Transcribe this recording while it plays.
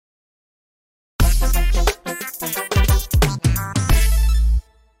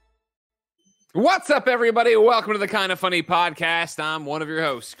What's up, everybody? Welcome to the Kind of Funny podcast. I'm one of your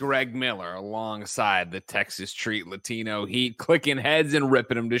hosts, Greg Miller, alongside the Texas Treat Latino Heat, clicking heads and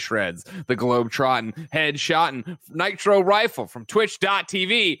ripping them to shreds. The Globe-trotting, head-shotting, nitro rifle from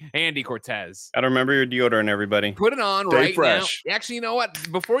Twitch.tv, Andy Cortez. Gotta remember your deodorant, everybody. Put it on Stay right fresh. now. Actually, you know what?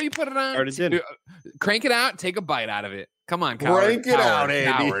 Before you put it on, Already did. Crank it out, take a bite out of it. Come on, coward. Crank it out,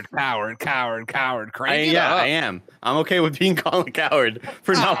 Andy. Coward. Crank it Yeah, up. I am. I'm okay with being called a coward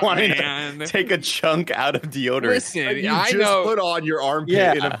for not wanting man. to take a chunk out of deodorant. Listen, You I just know. put on your armpit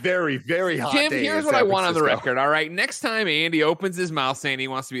Yeah. in a very, very hot Tim, day. here's in what I San want on the Francisco. record, all right? Next time Andy opens his mouth saying he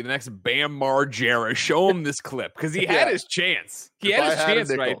wants to be the next Bam Margera, show him this clip, because he had Yeah. his chance. He If had I his had a chance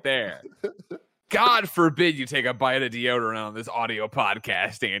nickel. right there. God forbid you take a bite of deodorant on this audio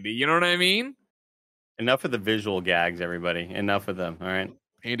podcast, Andy. You know what I mean? Enough of the visual gags, everybody. Enough of them, all right?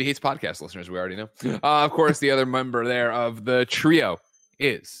 Andy hates podcast listeners, we already know. Of course, the other member there of the trio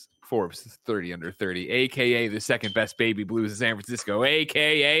is Forbes 30 under 30, a.k.a. the second best baby blues in San Francisco,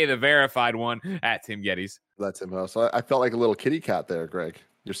 a.k.a. the verified one at Tim Geddes. That's him. So I felt like a little kitty cat there, Greg.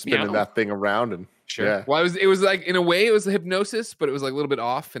 You're spinning Yeah. that thing around and Sure. Yeah. Well, it was like, in a way, it was a hypnosis, but it was like a little bit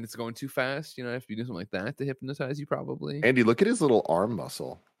off and it's going too fast. You know, if you do something like that to hypnotize you, probably. Andy, look at his little arm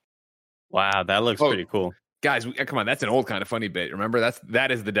muscle. Wow, that looks Oh. pretty cool. Guys, come on, that's an old Kind of Funny bit. Remember,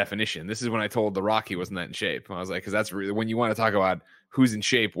 that is the definition. This is when I told The Rock he wasn't that in shape. I was like, because that's really, when you want to talk about who's in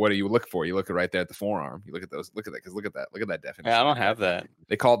shape, what do you look for? You look right there at the forearm. You look at those. Look at that. Because look at that definition. Yeah, I don't have that.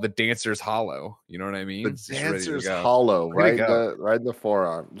 They call it the dancer's hollow. You know what I mean? The It's just ready to dancer's go. hollow, Way right? to go. Right in the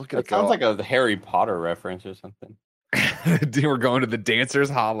forearm. Look at That it go. sounds like a Harry Potter reference or something. We're going to the dancer's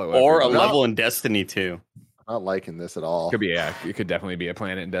hollow. Or a everybody. level in Destiny 2. I'm not liking this at all. Could be, yeah. It could definitely be a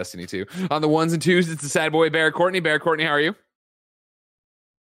planet in Destiny 2. On the ones and twos, it's the sad boy Bear Courtney. Bear Courtney, how are you?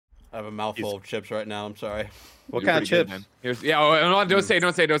 I have a mouthful of chips right now. I'm sorry. What You're kind of pretty good, chips? man. Here's, yeah, no, don't say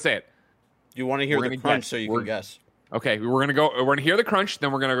it. You want to hear We're the gonna crunch guess. so you We're- can guess. Okay, we're gonna hear the crunch,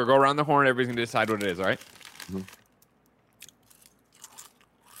 then we're gonna go around the horn. Everybody's gonna decide what it is. All right.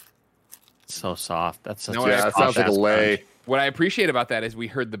 So soft. That's such No, a Yeah, it sounds like a soft-ass lay. crunch. What I appreciate about that is we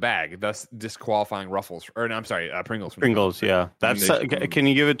heard the bag, thus disqualifying Ruffles. Or no, I'm sorry, Pringles. From Pringles, yeah. That's. Can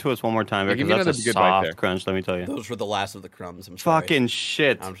you give it to us one more time? Yeah, Because give me that's a another good bite there. soft crunch, let me tell you. Those were the last of the crumbs. I'm sorry. Fucking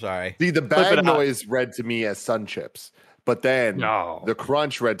shit. I'm sorry. See, the it bag out. noise read to me as sun chips, but then No. the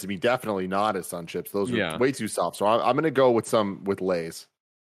crunch read to me definitely not as sun chips. Those were Yeah. way too soft. So I'm going to go with Lay's.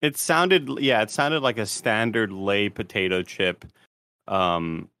 It sounded like a standard lay potato chip.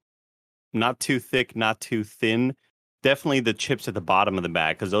 Not too thick, not too thin. Definitely the chips at the bottom of the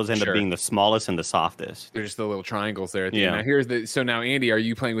bag, because those end Sure. up being the smallest and the softest. There's the little triangles there. At the Yeah. end. Now so now Andy, are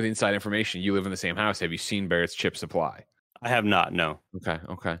you playing with inside information? You live in the same house. Have you seen Barrett's chip supply? I have not, no.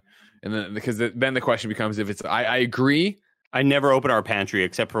 Okay. And then then the question becomes if it's I agree. I never open our pantry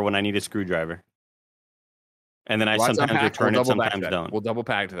except for when I need a screwdriver. And then I Let's sometimes unpack. return We'll it, double back to sometimes that. don't. We'll double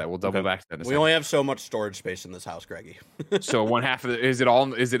back to that. We'll double Okay. back to that. in a We second. only have so much storage space in this house, Greggy. So one half of is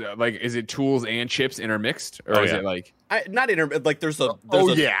it tools and chips intermixed, or Oh, is yeah. it like Like there's a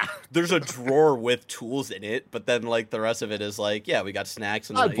yeah. there's a drawer with tools in it, but then like the rest of it is like we got snacks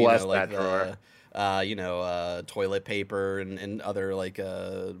and God bless like that drawer. toilet paper and other like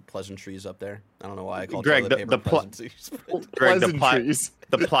pleasantries up there. I don't know why I call Greg, toilet paper the pleasantries. Greg, Pleasantries.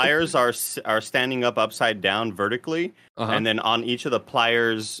 the pliers are standing up upside down vertically, Uh-huh. and then on each of the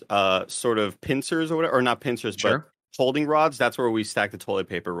pliers, sort of pincers or whatever, or not pincers, Sure. but holding rods. That's where we stack the toilet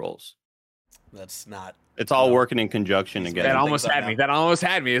paper rolls. That's not. It's all No. working in conjunction He's again. that things almost up had now. me? That almost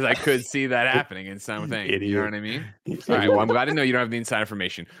had me, as I could see that happening in something. You know Idiot. what I mean? All right. Well, I'm glad to know you don't have the inside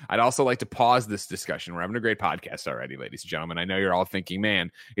information. I'd also like to pause this discussion. We're having a great podcast already, ladies and gentlemen. I know you're all thinking,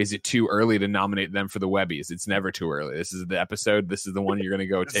 man, is it too early to nominate them for the Webbies? It's never too early. This is the episode. This is the one you're going to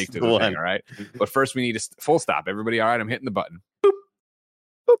go take to is the the thing. one. All right. But first, we need a full stop. Everybody, all right? I'm hitting the button. Boop.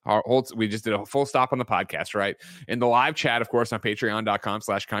 We just did a full stop on the podcast, right? In the live chat, of course, on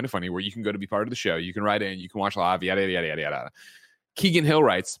patreon.com/kindoffunny, where you can go to be part of the show. You can write in, you can watch live, yada, yada, yada, yada. Keegan Hill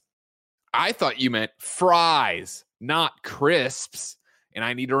writes, I thought you meant fries, not crisps. And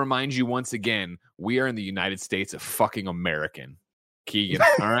I need to remind you once again, we are in the United States of fucking American. Keegan,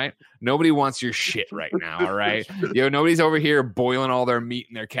 all right? Nobody wants your shit right now, all right? Nobody's over here boiling all their meat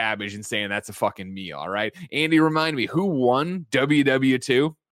and their cabbage and saying that's a fucking meal, all right? Andy, remind me, who won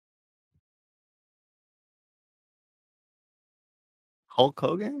WW2? Hulk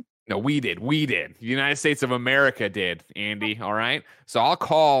Hogan? No, we did. The United States of America did, Andy, all right? So I'll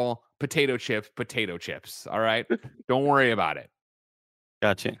call potato chips, all right? Don't worry about it.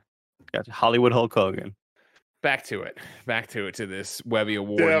 Gotcha. Hollywood Hulk Hogan. Back to it, to this Webby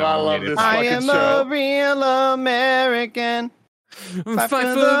Award. Damn, I love nominated this podcast. fucking show. real American. Fight for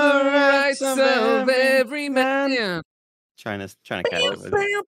the rights of every man. Trying to catch it with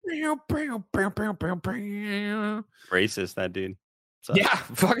racist, that dude. So. Yeah,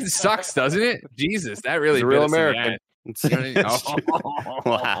 fucking sucks, doesn't it? Jesus, that really He's a real bit us in the American. ass.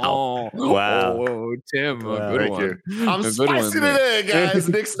 Wow. Oh, Tim, Wow. a good Thank one. you. I'm A good spicing one it in, guys.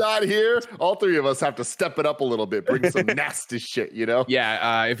 Nick's not here. All three of us have to step it up a little bit, bring some nasty shit, you know?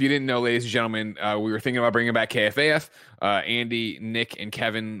 Yeah, if you didn't know, ladies and gentlemen, we were thinking about bringing back KFAF. Andy, Nick, and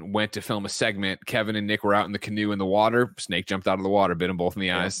Kevin went to film a segment. Kevin and Nick were out in the canoe in the water. Snake jumped out of the water, bit them both in the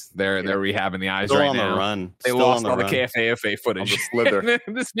eyes. They're rehabbing the eyes Still right on now. the run. They Still lost on all the run. KFAFA footage. The slither.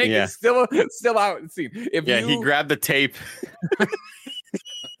 The snake is still out. He grabbed the tape.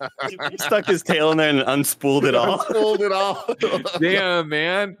 He stuck his tail in there and unspooled it all. Damn,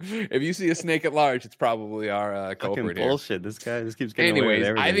 man. If you see a snake at large, it's probably our culprit here. Bullshit. This guy just keeps getting away with Anyways,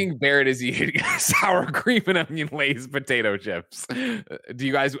 everything. I think Barrett is eating sour cream and onion Lay's potato chips. Do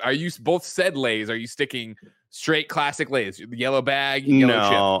you guys, are you both said Lay's? Are you sticking straight classic Lay's? The yellow bag,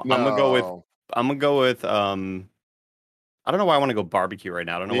 yellow chip? No, I'm gonna go with I don't know why I want to go barbecue right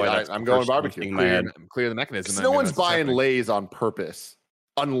now. I don't know why that's I'm going barbecue. in my head. Clear the mechanism. No one's buying Lay's on purpose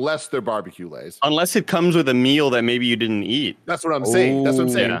unless they're barbecue Lay's. Unless it comes with a meal that maybe you didn't eat. That's what I'm saying.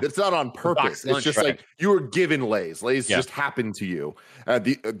 Yeah. It's not on purpose. Lunch, It's just right. like you were given Lay's. Lay's just happened to you.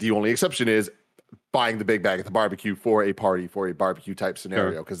 The only exception is buying the big bag at the barbecue for a party, for a barbecue type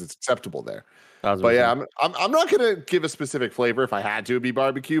scenario, because it's acceptable there. But yeah, I'm not gonna give a specific flavor. If I had to, it'd be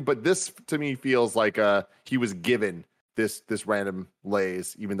barbecue. But this to me feels like he was given this random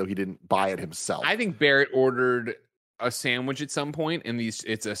Lay's, even though he didn't buy it himself. I think Barrett ordered a sandwich at some point, and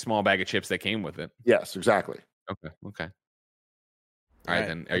it's a small bag of chips that came with it. Yes, exactly. Okay. All right,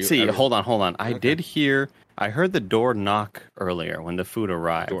 then. Let's see. Hold on. I heard the door knock earlier when the food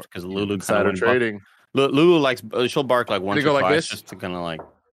arrived because Lulu Insider trading. Lulu likes she'll bark like once They go or like twice this? just to kind of like.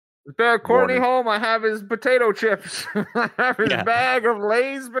 Courtney home. I have his potato chips. I have his bag of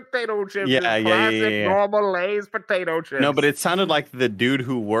Lay's potato chips. Yeah. Normal Lay's potato chips. No, but it sounded like the dude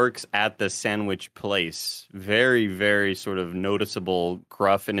who works at the sandwich place. Very, very sort of noticeable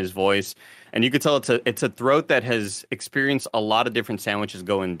gruff in his voice. And you could tell it's a throat that has experienced a lot of different sandwiches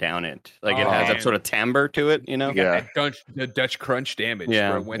going down it. Like it has that sort of timbre to it, you know? Yeah. The Dutch crunch damage. Yeah,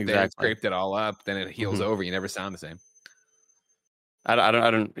 where it went there and scraped it all up. Then it heals over. You never sound the same. I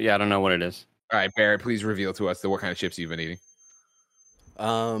don't know what it is. All right, Barrett, please reveal to us what kind of chips you've been eating.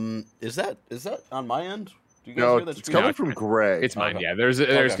 Is that on my end? Do you guys No, hear that it's scream? coming from Greg. It's mine. Okay. Yeah, there's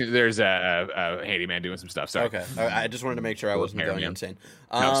a handyman doing some stuff. Sorry. Okay, I just wanted to make sure I wasn't going insane.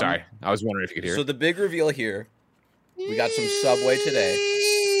 No, sorry. I was wondering if you could hear. So the big reveal here, we got some Subway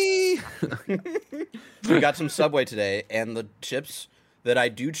today. We got some Subway today, and the chips that I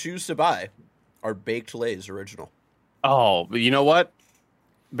do choose to buy are Baked Lay's original. Oh, but you know what?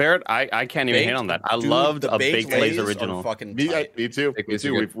 Barrett, I can't even hate on that. I loved a Baked Lay's original. Me too.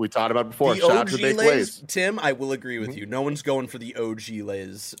 We talked about it before. The Shout out OG to Baked Lay's, Tim, I will agree with you. No one's going for the OG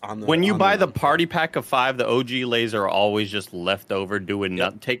Lay's on the. When you on buy the run. party pack of 5, the OG Lay's are always just left over,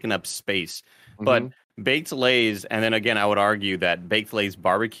 taking up space. But Baked Lay's, and then again, I would argue that Baked Lay's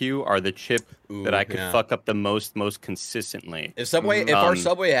barbecue are the chip that I could fuck up the most consistently. If our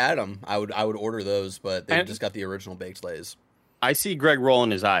Subway had them, I would order those, but they just got the original Baked Lay's. I see Greg rolling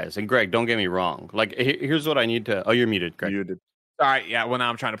his eyes, and Greg, don't get me wrong. Like, here's what I need to. Oh, you're muted, Greg. Muted. All right, yeah. Well,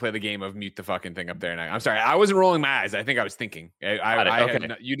 now I'm trying to play the game of mute the fucking thing up there. Now I'm sorry, I wasn't rolling my eyes. I think I was thinking.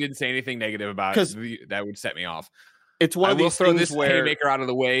 You didn't say anything negative about it. That would set me off. It's one of these throw things this where haymaker out of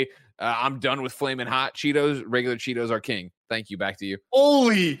the way. I'm done with flaming hot Cheetos. Regular Cheetos are king. Thank you. Back to you.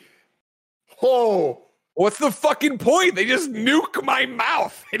 Holy, What's the fucking point? They just nuke my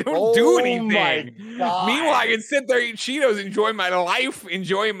mouth. They don't do anything. Meanwhile, I can sit there, eat Cheetos, enjoy my life,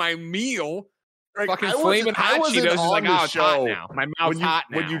 enjoy my meal. Fucking flaming hot Cheetos is like, oh, it's hot now. My mouth's hot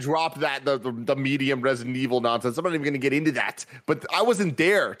now. When you drop that, the medium Resident Evil nonsense, I'm not even going to get into that. But I wasn't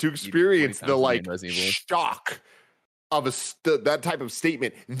there to experience the shock of that type of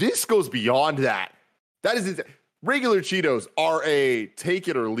statement. This goes beyond that. That is insane. Regular Cheetos are a take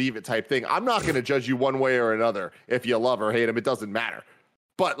it or leave it type thing. I'm not going to judge you one way or another if you love or hate them. It doesn't matter.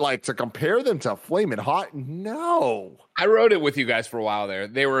 But like to compare them to Flamin' Hot, no. I wrote it with you guys for a while there.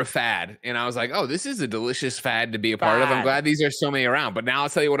 They were a fad. And I was like, oh, this is a delicious fad to be a part of. I'm glad these are so many around. But now I'll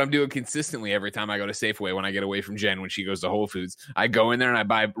tell you what I'm doing consistently every time I go to Safeway when I get away from Jen when she goes to Whole Foods. I go in there and I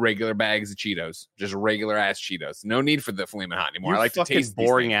buy regular bags of Cheetos. Just regular ass Cheetos. No need for the Flamin' Hot anymore. I like to taste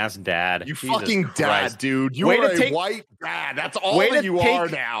boring ass dad. You Jesus fucking dad, Christ. dude. You are a white dad. That's all that you are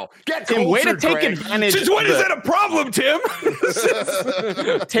now. Get Tim, way to take Greg. advantage. Since when is that a problem, Tim?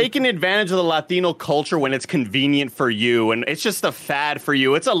 Taking advantage of the Latino culture when it's convenient for you. you, and it's just a fad for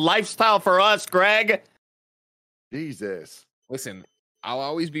you. It's a lifestyle for us, Greg. Jesus. Listen, I'll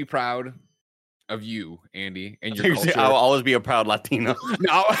always be proud of you, Andy, and your culture. I'll always be a proud Latino.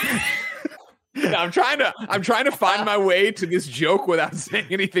 No. No, I'm trying to find my way to this joke without saying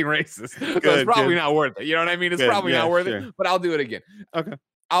anything racist. So it's probably not worth it. You know what I mean? It's probably not worth it, but I'll do it again. Okay.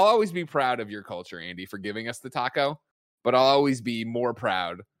 I'll always be proud of your culture, Andy, for giving us the taco, but I'll always be more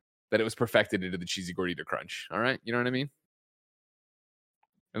proud that it was perfected into the cheesy gordita crunch. All right? You know what I mean?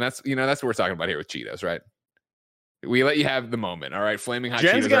 And that's what we're talking about here with Cheetos, right? We let you have the moment. All right, flaming hot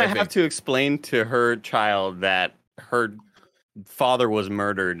Jen's Cheetos. going to have to explain to her child that her father was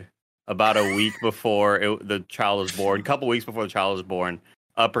murdered about a week before the child was born, a couple weeks before the child was born,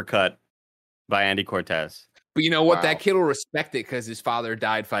 uppercut by Andy Cortez. But you know what? Wow. That kid will respect it because his father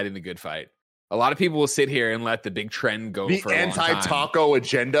died fighting the good fight. A lot of people will sit here and let the big trend go for a long time. The anti-taco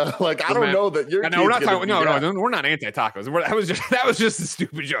agenda. Like, I don't know that you're. No, we're not talking. No, we're not anti-tacos. That was just a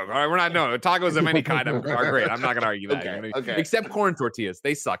stupid joke. All right, we're not. No, tacos of any kind are great. I'm not going to argue that. Okay. Except corn tortillas,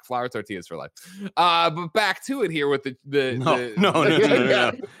 they suck. Flour tortillas for life. But back to it here with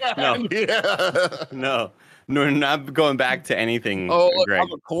No, we're not going back to anything. Greg.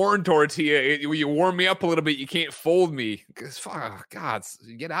 I'm a corn tortilla. You warm me up a little bit. You can't fold me. God,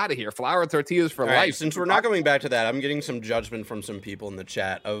 get out of here. Flour tortillas for life. Right, since we're not going back to that, I'm getting some judgment from some people in the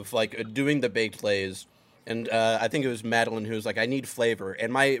chat of like doing the baked lays. And I think it was Madeline who was like, I need flavor.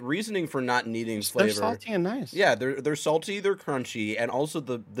 And my reasoning for not needing flavor. They're salty and nice. Yeah, they're salty, they're crunchy. And also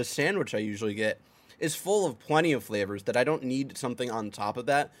the sandwich I usually get is full of plenty of flavors that I don't need something on top of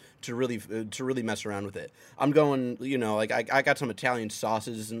that to really mess around with it. I'm going, like I got some Italian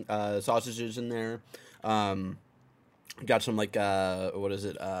sausages in there. Got some like what is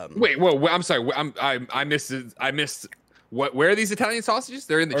it? Wait, whoa! I'm sorry. I missed. What? Where are these Italian sausages?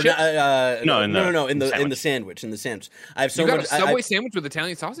 They're in the chips. No. In the sandwich. I have so you got much. a Subway sandwich with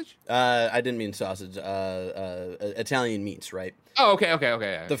Italian sausage? I didn't mean sausage. Italian meats, right? Oh, okay.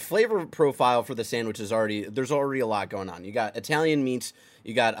 Yeah. The flavor profile for the sandwich is there's already a lot going on. You got Italian meats.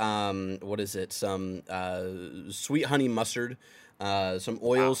 You got some sweet honey mustard, some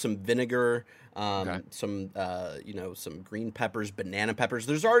oil, some vinegar. Some green peppers, banana peppers.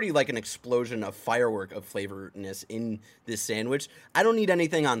 There's already like an explosion of firework of flavorness in this sandwich. I don't need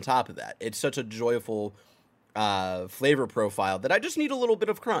anything on top of that. It's such a joyful flavor profile that I just need a little bit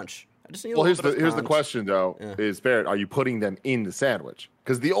of crunch. Here's the question though: is Barrett, are you putting them in the sandwich?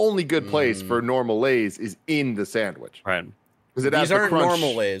 Because the only good place for normal Lays is in the sandwich, right? These aren't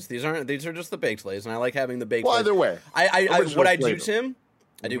normal Lays. These are just the baked Lays, and I like having the baked. Well, either way, what I do, Tim.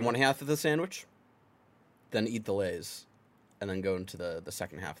 I do one half of the sandwich, then eat the Lays, and then go into the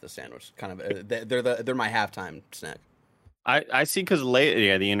second half of the sandwich. Kind of, they're my halftime snack. I see because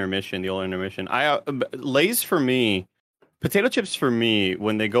the intermission, the old intermission. Lays for me, potato chips for me,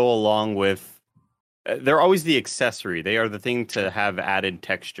 when they go along with, they're always the accessory. They are the thing to have added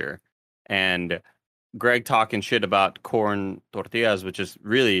texture. And Greg talking shit about corn tortillas, which is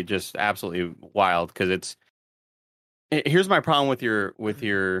really just absolutely wild because here's my problem with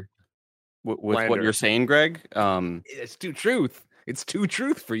what you're saying, Greg. It's too truth. It's too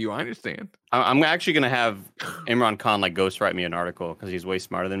truth for you. I understand. I'm actually gonna have Imran Khan ghostwrite me an article because he's way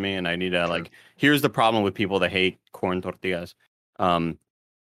smarter than me, and I need to Here's the problem with people that hate corn tortillas. The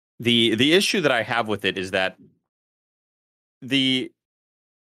issue that I have with it is that the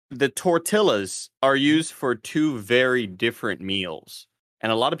tortillas are used for two very different meals, and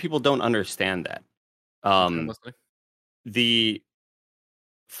a lot of people don't understand that. The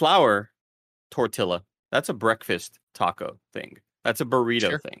flour tortilla, that's a breakfast taco thing. That's a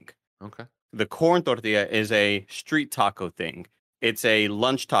burrito thing. Okay. The corn tortilla is a street taco thing. It's a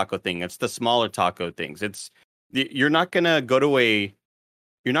lunch taco thing. It's the smaller taco things. You're not gonna go to a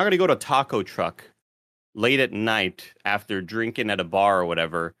taco truck late at night after drinking at a bar or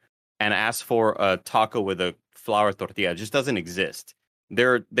whatever and ask for a taco with a flour tortilla. It just doesn't exist.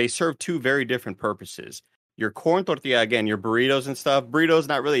 They serve two very different purposes. Your corn tortilla, again, your burritos and stuff. Burritos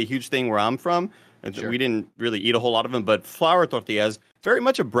not really a huge thing where I'm from. Sure. We didn't really eat a whole lot of them, but flour tortillas, very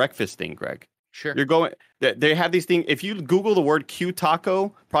much a breakfast thing, Greg. Sure. They have these things. If you Google the word Q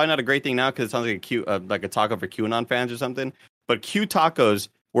taco, probably not a great thing now because it sounds like a taco for QAnon fans or something. But Q tacos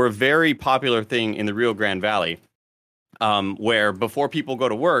were a very popular thing in the Rio Grande Valley, where before people go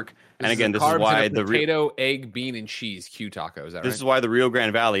to work, this is why the potato, egg, bean, and cheese Q taco. Is that right? This is why the Rio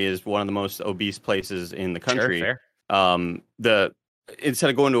Grande Valley is one of the most obese places in the country. Sure, fair. Instead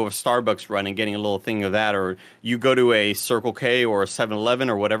of going to a Starbucks run and getting a little thing of that, or you go to a Circle K or a 7-Eleven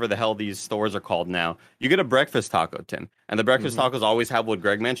or whatever the hell these stores are called now, you get a breakfast taco, Tim. And the breakfast tacos always have what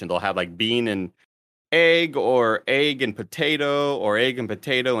Greg mentioned. They'll have like bean and egg or egg and potato or egg and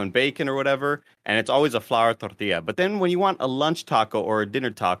potato and bacon or whatever, and it's always a flour tortilla. But then when you want a lunch taco or a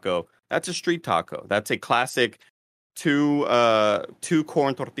dinner taco, that's a street taco. That's a classic two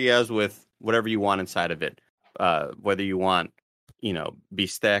corn tortillas with whatever you want inside of it. Whether you want,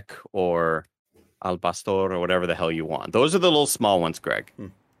 bistec or al pastor or whatever the hell you want. Those are the little small ones, Greg.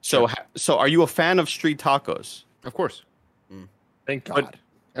 So are you a fan of street tacos? Of course. Thank God.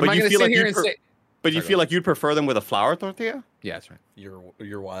 Am I going to sit here and say? But you feel like you'd prefer them with a flour tortilla? Yeah, that's right.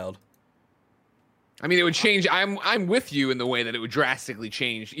 You're wild. I mean, it would change. I'm with you in the way that it would drastically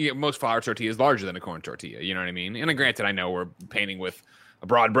change. Most flour tortilla is larger than a corn tortilla. You know what I mean? And granted, I know we're painting with a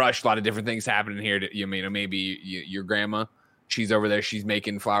broad brush. A lot of different things happening here. Maybe your grandma, she's over there. She's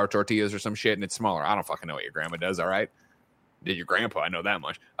making flour tortillas or some shit, and it's smaller. I don't fucking know what your grandma does. All right. Did your grandpa? I know that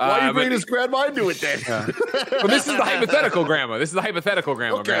much. Why are you bringing his grandma into it then? Well, this is the hypothetical grandma.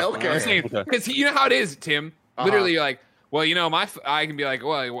 Okay. I'm saying, because you know how it is, Tim. Literally, you're like, well, I can be like,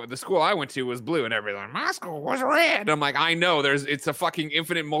 well, the school I went to was blue, and everybody's like, my school was red. I'm like, I know, it's a fucking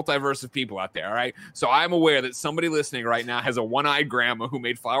infinite multiverse of people out there, all right? So I'm aware that somebody listening right now has a one-eyed grandma who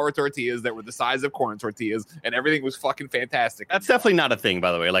made flour tortillas that were the size of corn tortillas, and everything was fucking fantastic. That's definitely not a thing,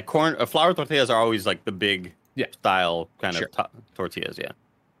 by the way. Like flour tortillas are always like the big style kind of tortillas, yeah.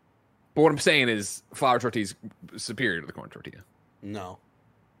 But what I'm saying is flour tortillas superior to the corn tortilla. No.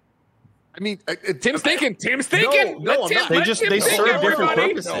 I mean, Tim's thinking. No, they serve different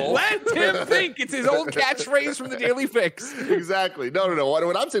purposes. Let Tim think. It's his old catchphrase from the Daily Fix. Exactly. No.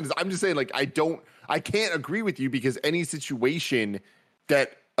 What I'm saying is, I'm just saying, like, I can't agree with you, because any situation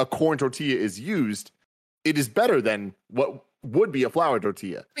that a corn tortilla is used, it is better than what would be a flour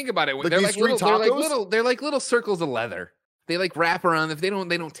tortilla. Think about it. Like they're these like street little, tacos? they're like little circles of leather. They like wrap around. If they don't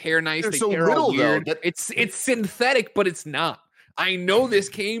tear nice, They're they so tear all little, though, weird. It's synthetic, but it's not. I know this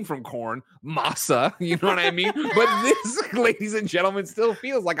came from corn, masa, you know what I mean? But this, ladies and gentlemen, still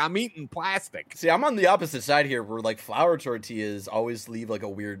feels like I'm eating plastic. See, I'm on the opposite side here, where like flour tortillas always leave like a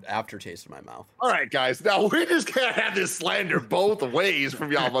weird aftertaste in my mouth. All right, guys. Now we're just gonna have this slander both ways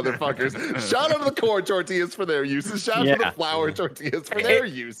from y'all motherfuckers. Shout out to the corn tortillas for their uses. Shout out to the flour tortillas for their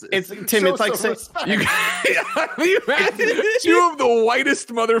uses. Tim, it's like you imagine two of the whitest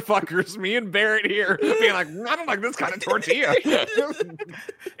motherfuckers, me and Barrett here, being like, I don't like this kind of tortilla.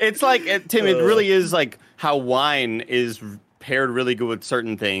 It's like, Tim, it really is like how wine is paired really good with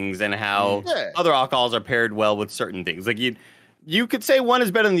certain things, and how other alcohols are paired well with certain things. Like you could say one is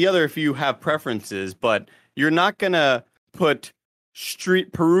better than the other if you have preferences, but you're not gonna put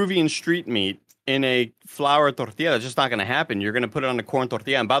Peruvian street meat in a flour tortilla. It's just not gonna happen. You're gonna put it on a corn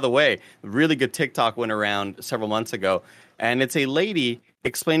tortilla. And by the way, a really good TikTok went around several months ago, and it's a lady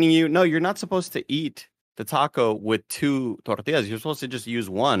explaining no, you're not supposed to eat the taco with two tortillas. You're supposed to just use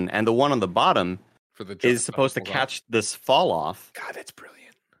one, and the one on the bottom is supposed to catch this fall off. God, that's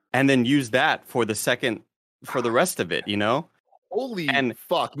brilliant. And then use that for the rest of it, Holy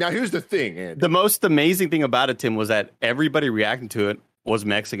fuck. Now here's the thing, Andy. The most amazing thing about it, Tim, was that everybody reacting to it was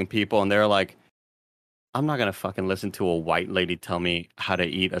Mexican people, and they're like, I'm not gonna fucking listen to a white lady tell me how to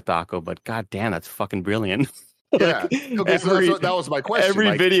eat a taco, but god damn, that's fucking brilliant. Yeah. Okay, so that was my question.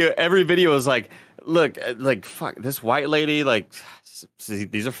 Every video was like, look, like, fuck, this white lady, like,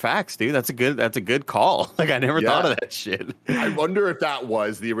 these are facts, dude. That's a good call. Like, I never thought of that shit. I wonder if that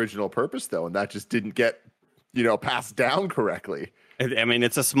was the original purpose, though, and that just didn't get, passed down correctly. I mean,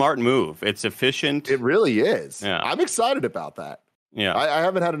 it's a smart move. It's efficient. It really is. Yeah. I'm excited about that. Yeah. I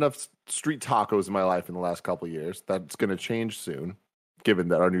haven't had enough street tacos in my life in the last couple of years. That's going to change soon, given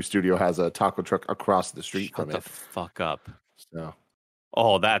that our new studio has a taco truck across the street from it. Shut the fuck up. So.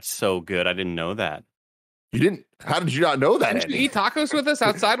 Oh, that's so good. I didn't know that. You didn't? How did you not know that? Did you eat tacos with us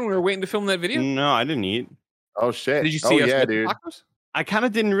outside when we were waiting to film that video? No, I didn't eat. Oh, shit. Did you see us get dude. tacos? I kind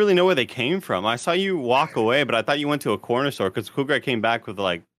of didn't really know where they came from. I saw you walk away, but I thought you went to a corner store, because Cool Guy came back with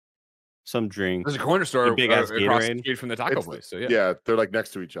like some drink. There's a corner store big-ass across the Gatorade. street from the taco place. So yeah, they're like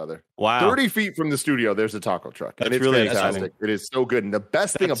next to each other. Wow. 30 feet from the studio, there's a taco truck. That's and it's really fantastic. exciting. It is so good. And the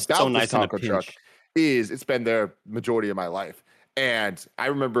best thing That's about so this nice in a taco pinch. truck is it's been there majority of my life. And I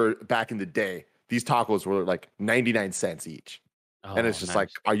remember back in the day, these tacos were like 99 cents each. Oh, and it's just nice. like,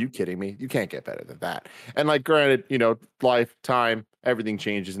 are you kidding me? You can't get better than that. And like, granted, life, time, everything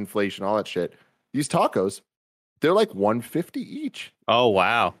changes, inflation, all that shit. These tacos, they're like $1.50 each. Oh,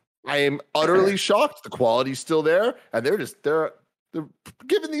 wow. I am utterly shocked. The quality's still there, and they're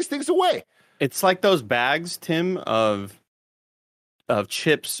giving these things away. It's like those bags, Tim, of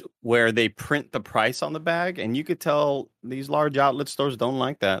chips where they print the price on the bag, and you could tell these large outlet stores don't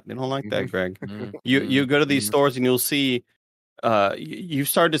like that. They don't like that, Greg. You go to these stores and you'll see you've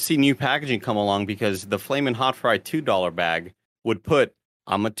started to see new packaging come along because the Flamin' Hot Fry $2 bag would put,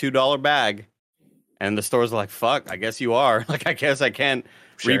 I'm a $2 bag. And the stores are like, fuck, I guess you are. Like, I guess I can't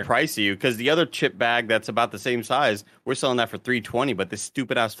reprice you. Because the other chip bag that's about the same size, we're selling that for $3.20, but this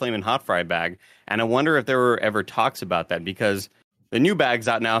stupid ass Flamin' Hot Fry bag. And I wonder if there were ever talks about that because the new bags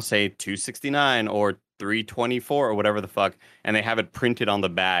out now say $2.69 or $3.24 or whatever the fuck. And they have it printed on the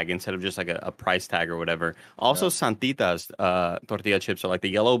bag instead of just like a price tag or whatever. Also, Santitas tortilla chips are like the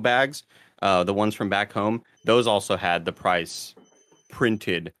yellow bags, the ones from back home. Those also had the price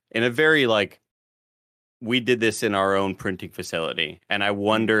printed in a very like, we did this in our own printing facility, and I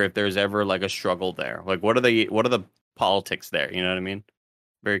wonder if there's ever like a struggle there. Like, what are the politics there? You know what I mean?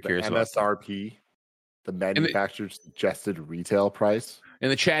 Very curious. The MSRP, the manufacturer's suggested retail price. In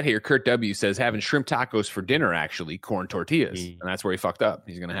the chat here, Kurt W says having shrimp tacos for dinner, actually, corn tortillas. And that's where he fucked up.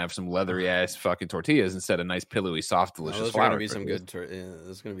 He's going to have some leathery ass fucking tortillas instead of nice, pillowy, soft, delicious flour. There's going to be some good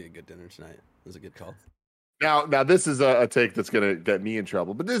there's going to be a good dinner tonight. It was a good call. Now this is a take that's going to get me in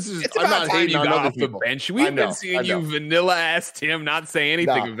trouble, but this is, it's I'm not hating on other people. The bench. We've been seeing you vanilla ass Tim not say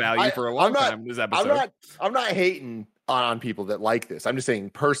anything of value for a long time in this episode. I'm not hating on people that like this. I'm just saying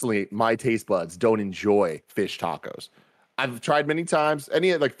personally, my taste buds don't enjoy fish tacos. I've tried many times,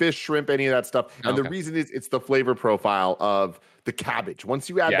 any like fish, shrimp, any of that stuff. And the reason is it's the flavor profile of the cabbage. Once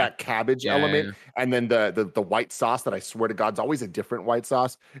you add that cabbage element and then the white sauce that I swear to God is always a different white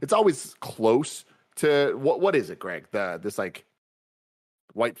sauce. It's always close to what is it, Greg? This like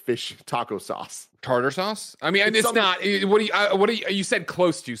white fish taco sauce, tartar sauce. I mean, it's not. What do you said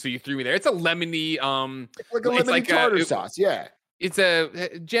close to? So you threw me there. It's a lemony, like a lemony tartar sauce. Yeah, it's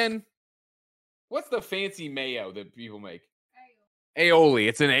a Jen. What's the fancy mayo that people make? Aioli.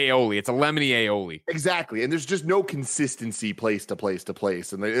 It's an aioli. It's a lemony aioli. Exactly. And there's just no consistency place to place to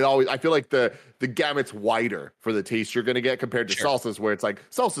place. And it always, I feel like the gamut's wider for the taste you're going to get compared to salsas, where it's like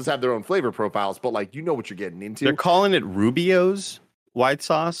salsas have their own flavor profiles, but like, you know what you're getting into. They're calling it Rubio's white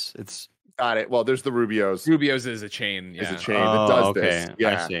sauce. It's got it. Well, there's the Rubio's. Rubio's is a chain. Is a chain that does this.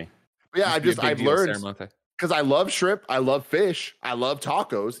 Yeah. I see. Yeah. I've learned. Because I love shrimp, I love fish, I love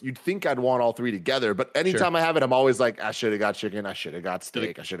tacos. You'd think I'd want all three together, but anytime I have it, I'm always like, I should have got chicken, I should have got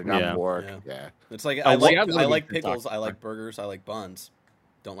steak, I should have got pork. Yeah. It's like I like pickles, I like burgers, I like buns.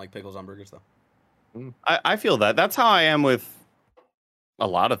 Don't like pickles on burgers though. I feel that. That's how I am with a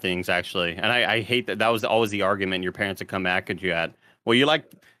lot of things actually, and I hate that. That was always the argument your parents would come back at you at. Well, you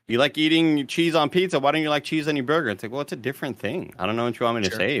like eating cheese on pizza. Why don't you like cheese on your burger? It's like, well, it's a different thing. I don't know what you want me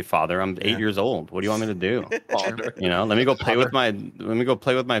to say, Father. I'm 8 years old. What do you want me to do? You know, let me go play with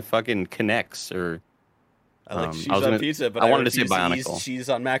my fucking Kinects or. I like cheese on pizza, but I wanted to say Bionicle. Cheese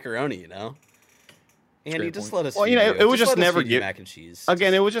on macaroni. You know. Andy, just let us. Well, it was just never given. Mac and cheese.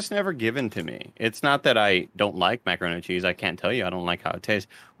 Again, it was just never given to me. It's not that I don't like macaroni and cheese. I can't tell you I don't like how it tastes.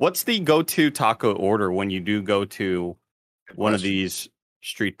 What's the go-to taco order when you do go to one of these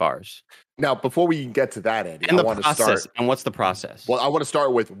street bars? Now, before we get to that, Andy, and what's the process? Well, I want to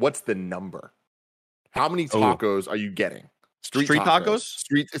start with what's the number? How many tacos are you getting? Street tacos?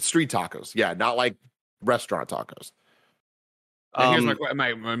 It's street tacos. Yeah, not like restaurant tacos. Here's my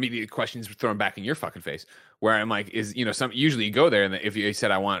immediate questions thrown back in your fucking face, where I'm like, usually you go there and if you said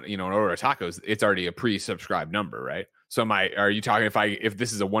I want an order of tacos, it's already a pre-subscribed number, right? So are you talking if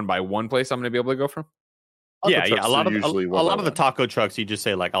this is a 1-by-1 place, I'm going to be able to go from? Yeah. A lot of the taco trucks, you just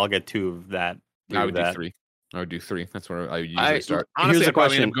say like, I'll get 2 of that. I would do 3. I would do 3. That's where I usually start. Honestly, I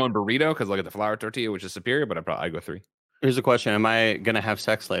probably end up going burrito because look at the flour tortilla, which is superior, but I go 3. Here's a question: am I gonna have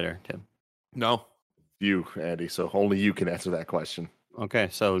sex later, Tim? No. You, Andy. So only you can answer that question. Okay,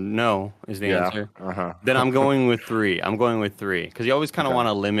 so no is the answer. Then I'm going with 3. Because you always kind of want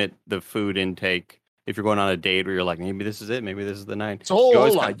to limit the food intake if you're going on a date where you're like, maybe this is it, maybe this is the night. So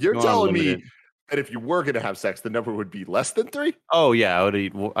hold on, you're telling me that if you were going to have sex, the number would be less than 3? Oh yeah,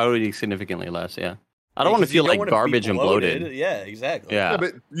 I would eat significantly less. Yeah, I don't want to feel like garbage and bloated. Yeah, exactly. Yeah,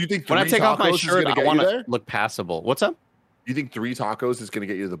 but you think when I take off my shirt, I want to look passable. What's up? You think 3 tacos is going to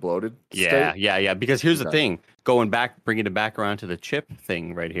get you to the bloated state? Yeah. Because here's the thing. Bringing it back around to the chip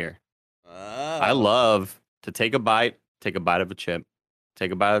thing right here. I love to take a bite of a chip,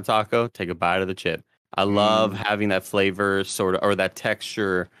 take a bite of the taco, take a bite of the chip. I love having that flavor or that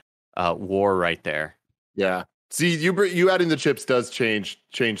texture war right there. Yeah. See, you adding the chips does change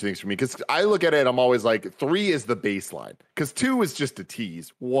things for me because I look at it. I'm always like 3 is the baseline because 2 is just a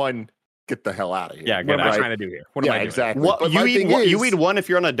tease. 1. Get the hell out of here. Yeah, what am I trying to do here? What am I doing? Exactly. You eat 1 if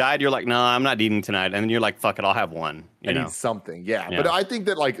you're on a diet. You're like, no, I'm not eating tonight, and then you're like, fuck it, I'll have 1. I need something. Yeah, but I think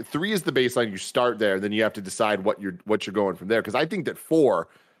that like 3 is the baseline. You start there, then you have to decide what you're going from there. Because I think that 4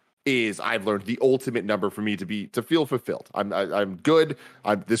 is, I've learned, the ultimate number for me to feel fulfilled. I'm good.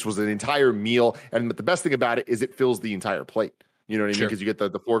 This was an entire meal, and the best thing about it is it fills the entire plate. You know what I mean? Because you get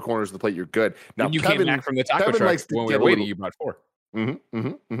the four corners of the plate, you're good. Now when you Kevin, came back from the taco Kevin truck likes to when we get were waiting, little, you brought 4.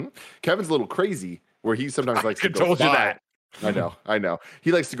 Kevin's a little crazy where he sometimes likes to go told 5. you that. I know.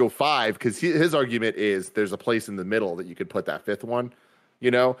 He likes to go 5 because his argument is there's a place in the middle that you could put that 5th one,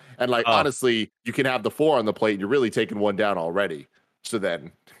 you know? And like, honestly, you can have the 4 on the plate and you're really taking one down already. So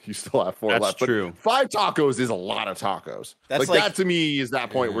then you still have 4 left. True. But 5 tacos is a lot of tacos. That's like that to me is that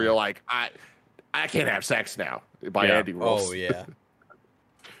point where you're like, I can't have sex now by Andy rules. Oh, yeah.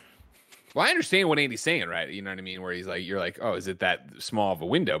 Well, I understand what Andy's saying, right? You know what I mean? Where he's like, you're like, oh, is it that small of a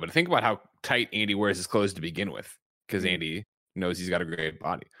window? But think about how tight Andy wears his clothes to begin with, because Andy knows he's got a great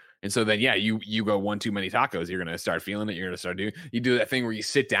body. And so then, yeah, you go one too many tacos, you're going to start feeling it. You're going to start doing, you do that thing where you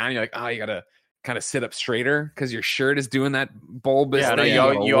sit down, you're like, oh, you got to kind of sit up straighter because your shirt is doing that bulbous thing.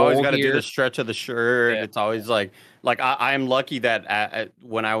 You always got to do the stretch of the shirt. Yeah. It's always like I'm lucky that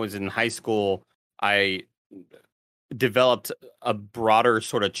when I was in high school, I developed a broader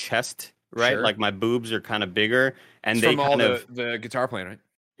sort of chest, right? Sure. Like my boobs are kind of bigger, and it's they from all kind of the guitar playing, right?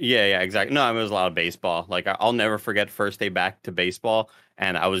 Yeah, exactly. No, I mean, it was a lot of baseball. Like I'll never forget first day back to baseball,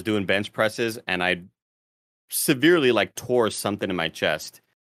 and I was doing bench presses, and I severely like tore something in my chest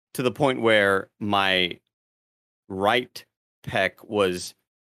to the point where my right pec was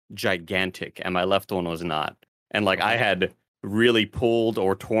gigantic and my left one was not. And like I had really pulled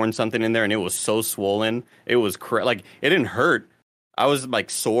or torn something in there, and it was so swollen. It was like it didn't hurt. I was like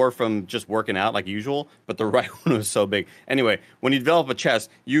sore from just working out like usual, but the right one was so big. Anyway, when you develop a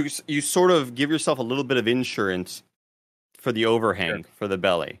chest, you sort of give yourself a little bit of insurance for the overhang for the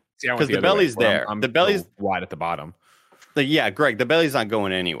belly, because the belly's there. The belly's wide at the bottom. Yeah, Greg, the belly's not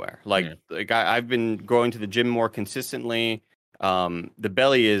going anywhere. Like I've been going to the gym more consistently. The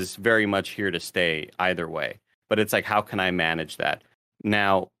belly is very much here to stay either way. But it's like, how can I manage that?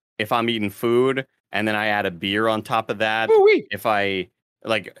 Now, if I'm eating food and then I add a beer on top of that, if I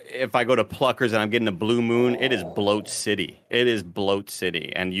go to Pluckers and I'm getting a Blue Moon, it is bloat city. It is bloat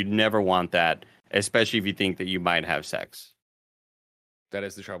city, and you never want that, especially if you think that you might have sex. That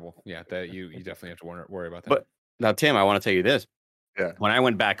is the trouble. Yeah, that you definitely have to worry about that. But now, Tim, I want to tell you this. Yeah. When I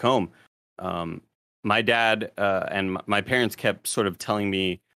went back home, my dad and my parents kept sort of telling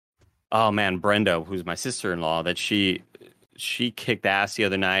me, oh man, Brenda, who's my sister-in-law, that she kicked ass the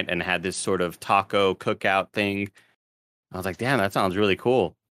other night and had this sort of taco cookout thing. I was like, damn, that sounds really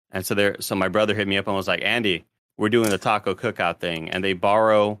cool. And so my brother hit me up and was like, Andy, we're doing the taco cookout thing. And they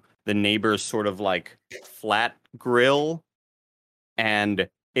borrow the neighbor's sort of like flat grill, and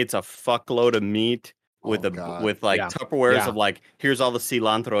it's a fuckload of meat with Tupperwares of like, here's all the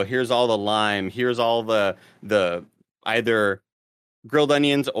cilantro, here's all the lime, here's all the either grilled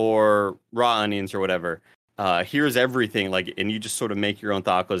onions or raw onions or whatever. Here's everything, like, and you just sort of make your own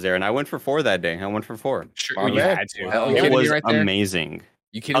tacos there. And I went for 4 that day. I went for 4. Sure, you had to. It was amazing.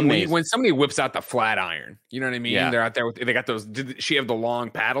 You can when somebody whips out the flat iron, you know what I mean? Yeah. They're out there. They got those. Did she have the long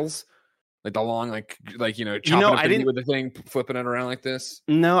paddles? Like the long, like chopping I didn't with the thing, flipping it around like this.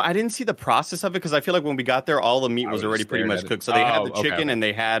 No, I didn't see the process of it, because I feel like when we got there, all the meat was already pretty much cooked. So they had the chicken and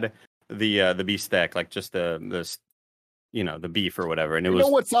they had the beef steak, like just the beef or whatever, and it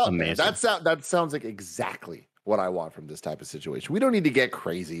was amazing. That sounds like exactly what I want from this type of situation. We don't need to get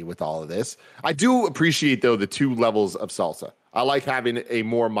crazy with all of this. I do appreciate, though, the 2 levels of salsa. I like having a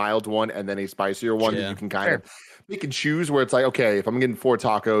more mild one and then a spicier one that you can kind of pick and choose, where it's like, okay, if I'm getting 4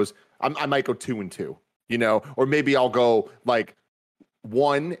 tacos, I might go 2 and 2, or maybe I'll go like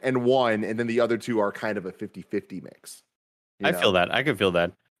 1 and 1, and then the other 2 are kind of a 50-50 mix. I feel that. I can feel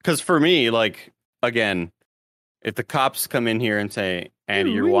that. Because for me, like, again, if the cops come in here and say,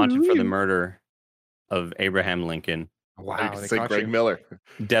 Andy, you're wanted for the murder of Abraham Lincoln. Wow. They say Greg Miller.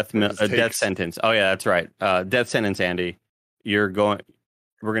 Death sentence. Oh, yeah, that's right. Death sentence, Andy. We're going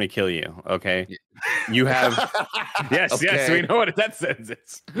to kill you. Okay. You have. Yes, we know what death sentence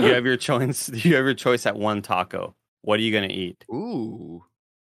is. You have your choice. You have your choice at 1 taco. What are you going to eat? Ooh.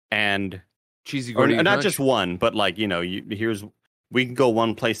 And cheesy. Or not just one, but like, we can go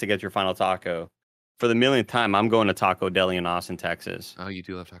one place to get your final taco. For the millionth time, I'm going to Taco Deli in Austin, Texas. Oh, you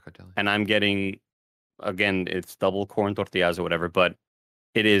do love Taco Deli. And I'm getting, again, it's double corn tortillas or whatever, but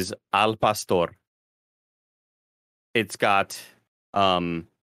it is al pastor. It's got lime.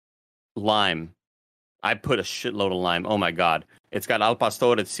 I put a shitload of lime. Oh my God. It's got al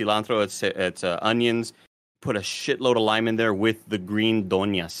pastor, it's cilantro, it's onions. Put a shitload of lime in there with the green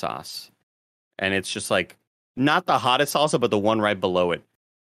doña sauce. And it's just like, not the hottest salsa, but the one right below it.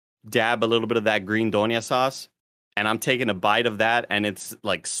 Dab a little bit of that green doña sauce. and I'm taking a bite of that, and it's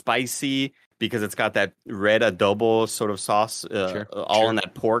like spicy because it's got that red adobo sort of sauce all in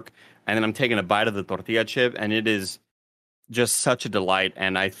that pork. And then I'm taking a bite of the tortilla chip, and it is just such a delight.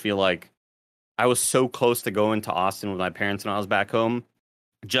 And I feel like I was so close to going to Austin with my parents when I was back home,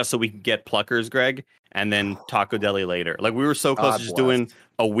 just so we could get Pluckers, Greg, and then Taco Deli later. Like, we were so close to just doing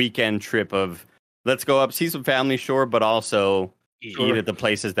a weekend trip of let's go up, see some family, sure, but also eat at the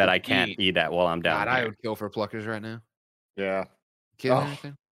places that I can't eat at while I'm down God, here. I would kill for Pluckers right now. Yeah.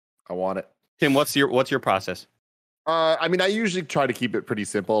 Anything? I want it. Tim, what's your process? I mean, I usually try to keep it pretty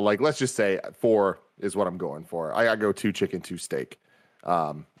simple. Like, let's just say 4 is what I'm going for. I go 2 chicken, 2 steak.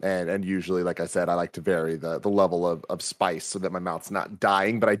 And usually, like I said, I like to vary the level of spice so that my mouth's not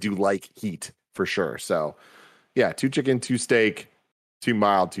dying, but I do like heat for sure. So yeah, 2 chicken, 2 steak, 2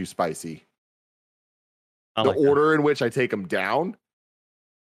 mild, 2 spicy. The order in which I take them down,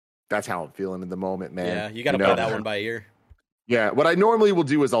 that's how I'm feeling in the moment, man. Yeah, you got to play that one by ear. Yeah, what I normally will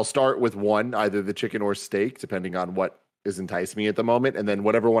do is I'll start with one, either the chicken or steak, depending on what is enticing me at the moment. And then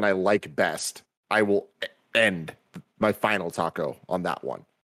whatever one I like best, I will end my final taco on that one.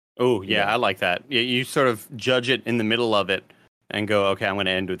 Oh, yeah, I like that. You sort of judge it in the middle of it and go, okay, I'm going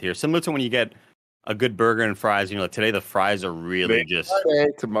to end with here. Similar to when you get a good burger and fries, like today the fries are really just...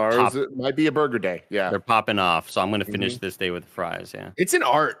 Tomorrow's it might be a burger day. Yeah. They're popping off, so I'm going to finish this day with the fries, yeah. It's an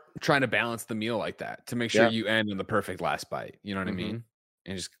art trying to balance the meal like that to make sure you end on the perfect last bite. You know what I mean?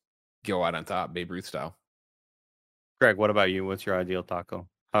 And just go out on top, Babe Ruth style. Greg, what about you? What's your ideal taco?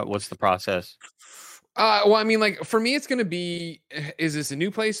 What's the process? Well, I mean, like for me, it's going to be, is this a new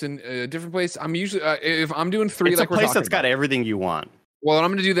place and a different place? I'm usually, if I'm doing 3, it's like a place that's got everything you want. Well, what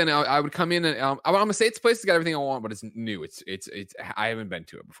I'm going to do then, I would come in and I'm going to say it's a place that's got everything I want, but it's new. It's I haven't been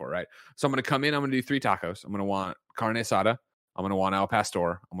to it before, right? So I'm going to come in. I'm going to do 3 tacos. I'm going to want carne asada. I'm going to want al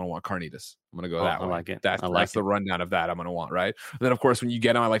pastor. I'm going to want carnitas. I'm going to go that way. I like it. That's the rundown of that I'm going to want, right? And then, of course, when you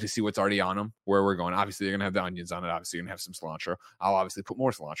get them, I like to see what's already on them, where we're going. Obviously, you're going to have the onions on it. Obviously, you're going to have some cilantro. I'll obviously put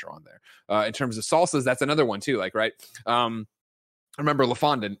more cilantro on there. In terms of salsas, that's another one too, like, right? I remember La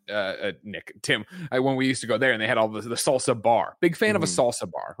Fonda, Tim, when we used to go there and they had all the salsa bar. Big fan of a salsa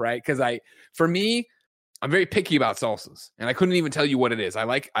bar, right? Because for me, I'm very picky about salsas, and I couldn't even tell you what it is. I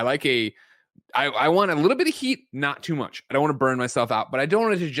want a little bit of heat, not too much. I don't want to burn myself out, but I don't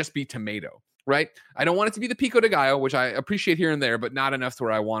want it to just be tomato, right? I don't want it to be the pico de gallo, which I appreciate here and there, but not enough to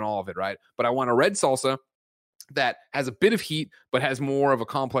where I want all of it, right? But I want a red salsa that has a bit of heat, but has more of a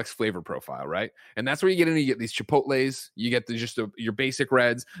complex flavor profile, right? And that's where you get these chipotles. You get your basic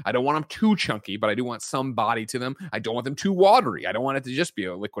reds. I don't want them too chunky, but I do want some body to them. I don't want them too watery. I don't want it to just be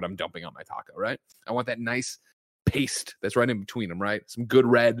a liquid I'm dumping on my taco, right? I want that nice paste that's right in between them, right? Some good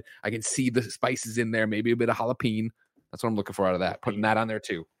red. I can see the spices in there, maybe a bit of jalapeno. That's what I'm looking for out of that. Putting that on there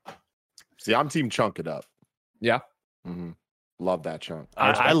too. See, I'm team chunk it up. Yeah. Mm-hmm. Love that chunk.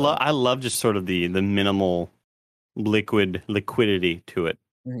 I love just sort of the minimal liquidity to it.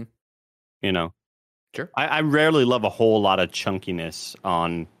 You know, sure. I rarely love a whole lot of chunkiness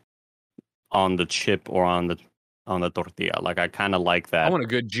on the chip or on the tortilla. Like, I kind of like that. I want a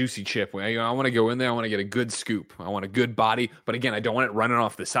good juicy chip. I want to go in there. I want to get a good scoop. I want a good body, but again, I don't want it running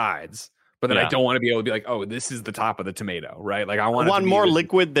off the sides. But then I don't want to be able to be like, oh, this is the top of the tomato, right? Like, I want more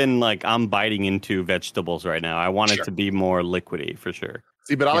liquid than like I'm biting into vegetables right now. I want it to be more liquidy for sure.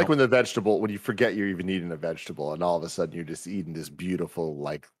 See, but I like when when you forget you're even eating a vegetable and all of a sudden you're just eating this beautiful,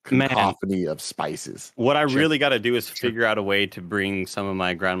 like, cacophony of spices. What I really got to do is figure out a way to bring some of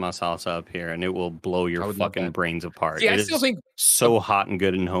my grandma salsa up here, and it will blow your fucking brains apart. Yeah, I still think so hot and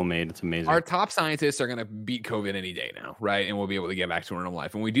good and homemade. It's amazing. Our top scientists are going to beat COVID any day now, right? And we'll be able to get back to our normal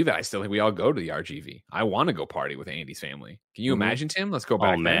life. When we do that, I still think we all go to the RGV. I want to go party with Andy's family. Can you imagine, Tim? Let's go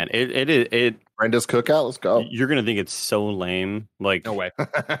back. Oh, man. It Brenda's cookout. Let's go. You're going to think it's so lame. Like, no way.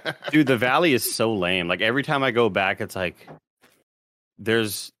 Dude, the Valley is so lame. Like, every time I go back, it's like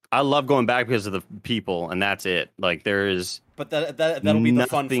I love going back because of the people, and that's it. Like, but that'll be the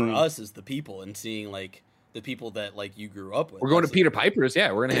fun for us, is the people, and seeing like the people that like you grew up with. We're going to Peter Piper's.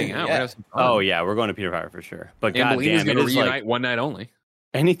 Yeah, we're gonna hang out. Yeah. Oh yeah, we're going to Peter Piper for sure. But goddamn, it is like one night only.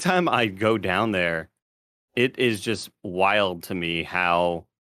 Anytime I go down there, it is just wild to me how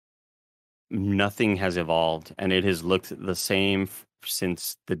nothing has evolved, and it has looked the same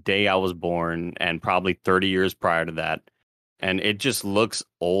since the day I was born, and probably 30 years prior to that. And it just looks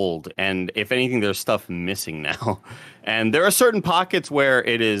old. And if anything, there's stuff missing now. And there are certain pockets where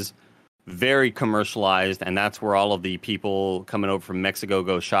it is very commercialized, and that's where all of the people coming over from Mexico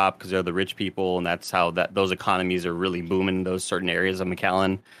go shop because they're the rich people, and that's how those economies are really booming in those certain areas of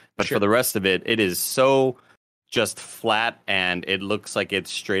McAllen. But for the rest of it, it is so just flat, and it looks like it's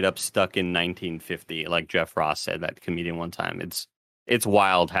straight up stuck in 1950, like Jeff Ross said, that comedian one time. It's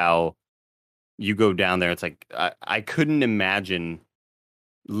wild how you go down there. It's like I couldn't imagine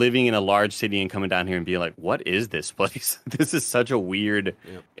living in a large city and coming down here and being like, what is this place? This is such a weird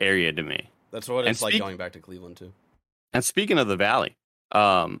area to me. That's what it's like going back to Cleveland too. And speaking of the Valley,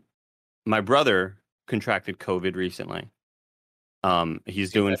 my brother contracted COVID recently.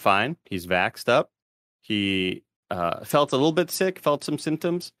 He's doing fine. He's vaxxed up. He felt a little bit sick, felt some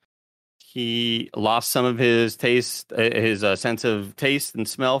symptoms. He lost some of his taste, his sense of taste and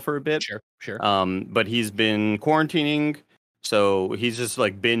smell for a bit. Sure. But he's been quarantining, so he's just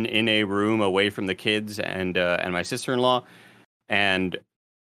like been in a room away from the kids and my sister-in-law. And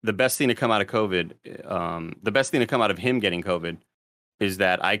the best thing to come out of COVID, the best thing to come out of him getting COVID, is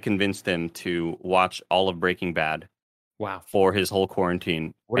that I convinced him to watch all of Breaking Bad. Wow. For his whole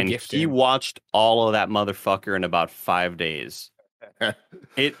quarantine. What a and gift, he man. watched all of that motherfucker in about 5 days.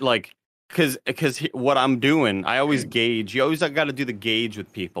 It like, because what I'm doing, I always gauge. You always got to do the gauge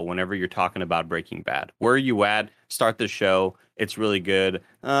with people whenever you're talking about Breaking Bad. Where are you at? Start the show. It's really good.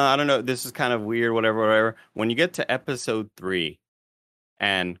 I don't know. This is kind of weird, whatever. When you get to episode 3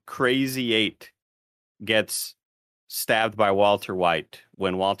 and Crazy 8 gets stabbed by Walter White,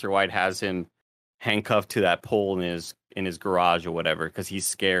 when Walter White has him handcuffed to that pole in his garage or whatever, because he's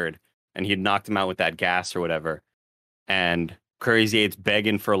scared and he had knocked him out with that gas or whatever. And Crazy 8's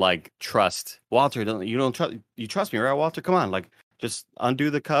begging for like trust. Walter, you trust me, right, Walter? Come on, like just undo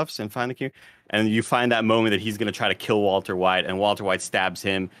the cuffs and find the key. And you find that moment that he's gonna try to kill Walter White, and Walter White stabs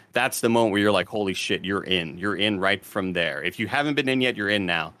him. That's the moment where you're like, holy shit, you're in. You're in right from there. If you haven't been in yet, you're in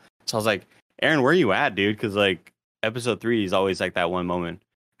now. So I was like, Aaron, where are you at, dude? Because like episode 3 is always like that one moment.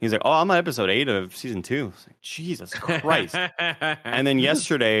 He's like, oh, I'm on episode 8 of season 2. I was like, Jesus Christ. And then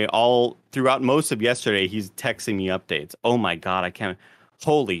yesterday, all throughout most of yesterday, he's texting me updates. Oh my God, I can't.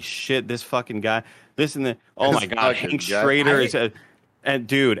 Holy shit, this fucking guy. Listen, oh my God, Hank Schrader is and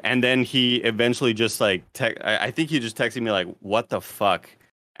dude. And then he eventually just like, I think he just texted me like, what the fuck?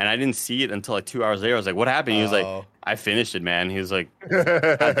 And I didn't see it until like 2 hours later. I was like, what happened? He was like, I finished it, man. He was like,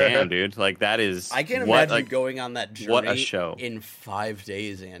 God damn, dude. Like, that is. I can't imagine going on that journey what a show. In 5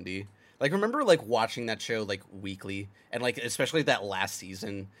 days, Andy. Like, remember, like, watching that show, like, weekly? And, like, especially that last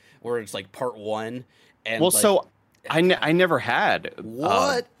season where it's, like, part 1. And, well, like, so I never had.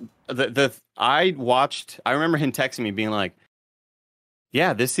 What? I remember him texting me being like,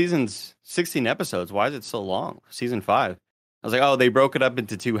 yeah, this season's 16 episodes. Why is it so long? Season 5. I was like, oh, they broke it up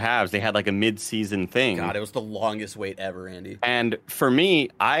into 2 halves. They had like a mid-season thing. God, it was the longest wait ever, Andy. And for me,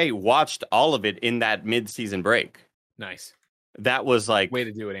 I watched all of it in that mid-season break. Nice. That was like way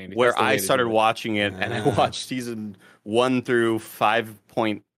to do it, Andy. Where I started watching it, and I watched season 1 through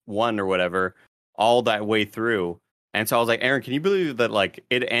 5.1 or whatever, all that way through. And so I was like, Aaron, can you believe that like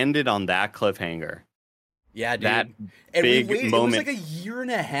it ended on that cliffhanger? Yeah, dude. That and big we waited, moment. It was like a year and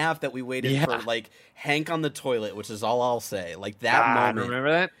a half that we waited for like Hank on the toilet, which is all I'll say. Like that moment.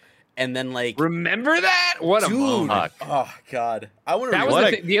 Remember that? And then like remember that? What a moment! Oh God, I want to. That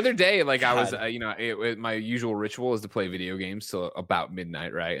was the other day. Like I was, my usual ritual is to play video games till about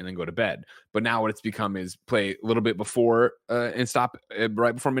midnight, right, and then go to bed. But now what it's become is play a little bit before and stop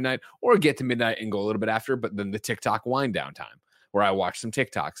right before midnight, or get to midnight and go a little bit after. But then the TikTok wind down time, where I watch some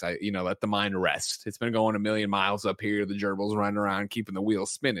TikToks. I, let the mind rest. It's been going a million miles up here. The gerbils running around, keeping the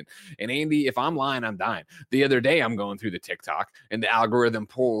wheels spinning. And Andy, if I'm lying, I'm dying. The other day, I'm going through the TikTok, and the algorithm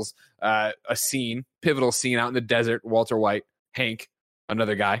pulls a pivotal scene out in the desert. Walter White, Hank,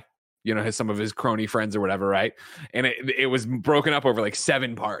 another guy, some of his crony friends or whatever, right? And it was broken up over like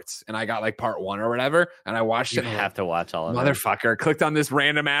 7 parts, and I got like part 1 or whatever, and I watched it. You have to watch all of it. Motherfucker, clicked on this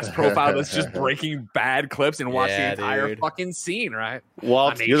random ass profile that's just Breaking Bad clips and watched the entire fucking scene, right?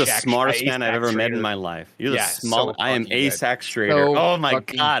 Walt, you're the smartest man I've ever met in my life. You're the smallest. I am A-Sack Schrader. Oh my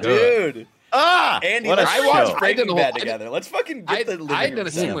God, dude. Andy, I watched Breaking Bad together. Let's fucking get I did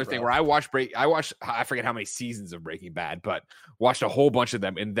a similar thing where I watched I forget how many seasons of Breaking Bad, but watched a whole bunch of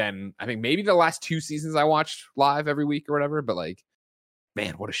them, and then I think maybe the last 2 seasons I watched live every week or whatever. But like,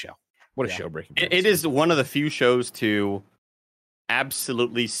 man, what a show! What a show! Breaking Bad. It is one of the few shows to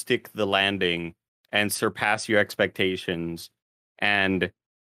absolutely stick the landing and surpass your expectations, and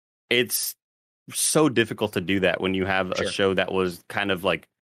it's so difficult to do that when you have a show that was kind of like,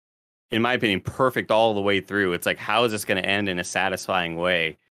 in my opinion, perfect all the way through. It's like, how is this going to end in a satisfying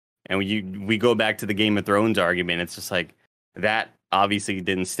way? And we go back to the Game of Thrones argument. It's just like, that obviously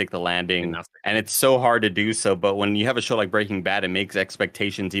didn't stick the landing, and it's so hard to do so. But when you have a show like Breaking Bad, it makes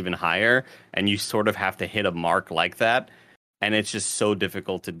expectations even higher, and you sort of have to hit a mark like that. and it's just so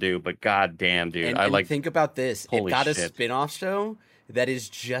difficult to do. But goddamn, dude, And think about this: it got a shit. spin-off show that is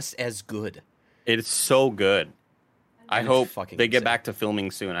just as good. It's so good. I hope they get back to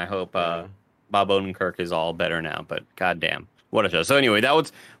filming soon. I hope Bob Odenkirk is all better now. But goddamn, what a show! So anyway, that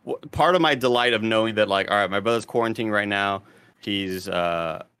was part of my delight of knowing that, like, all right, my brother's quarantining right now. He's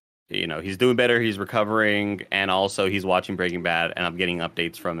he's doing better. He's recovering, and also he's watching Breaking Bad, and I'm getting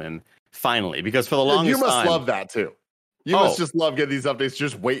updates from him finally. Because for the longest time, you must love that too. You must just love getting these updates,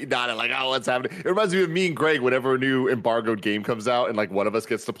 just waiting on it, like, oh, what's happening? It reminds me of me and Greg whenever a new embargoed game comes out and, like, one of us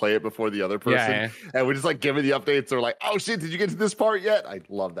gets to play it before the other person. Yeah. And we just, like, give me the updates. Or like, oh, shit, did you get to this part yet? I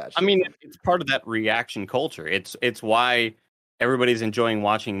love that shit. I mean, it's part of that reaction culture. It's why everybody's enjoying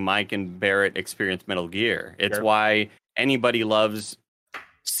watching Mike and Barrett experience Metal Gear. It's why anybody loves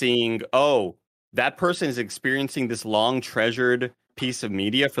seeing, oh, that person is experiencing this long treasured piece of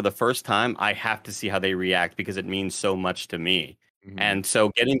media for the first time. I have to see how they react because it means so much to me. Mm-hmm. And so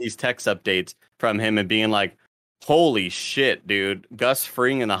getting these text updates from him and being like, holy shit, dude, Gus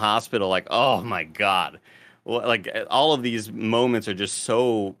Fring in the hospital, like, oh my God. Well, like, all of these moments are just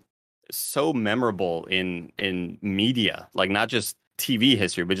so memorable in media, like not just TV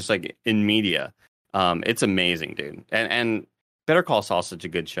history, but just like in media. It's amazing, dude. And Better Call Saul is such a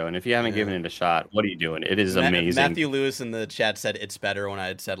good show, and if you haven't given it a shot, what are you doing? It is amazing. Matthew Lewis in the chat said it's better when I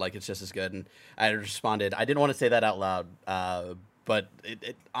had said, like, it's just as good, and I responded, I didn't want to say that out loud, but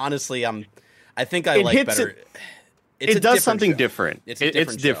it honestly, I think I like better. It does something different.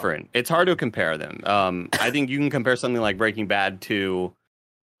 It's different. It's hard to compare them. I think you can compare something like Breaking Bad to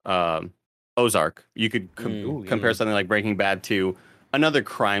Ozark. You could compare something like Breaking Bad to another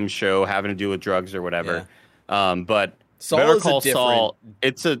crime show having to do with drugs or whatever. Yeah. But Better Call Saul,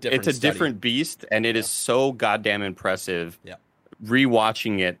 it's a different beast, and it is so goddamn impressive. Yeah.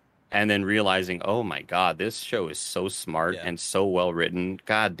 Rewatching it and then realizing, oh my God, this show is so smart and so well written.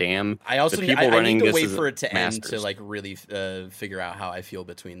 God damn. I also need to wait for it to end to, like, really figure out how I feel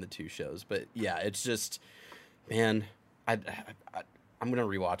between the two shows. But yeah, it's just, man, I'm gonna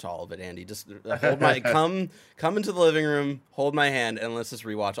rewatch all of it, Andy. Just hold my come into the living room, hold my hand, and let's just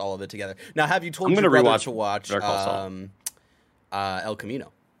rewatch all of it together. Now, have you told your brother to watch El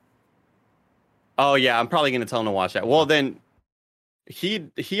Camino? Oh yeah, I'm probably gonna tell him to watch that. Well, then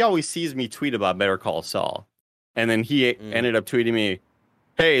he always sees me tweet about Better Call Saul, and then he ended up tweeting me,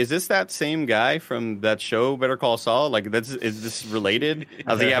 "Hey, is this that same guy from that show Better Call Saul? Like, is this related?"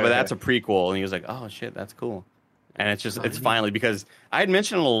 I was like, "Yeah, but that's a prequel." And he was like, "Oh shit, that's cool." And it's finally, because I had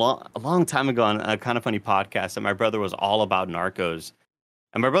mentioned a long time ago on a Kind of Funny podcast that my brother was all about Narcos.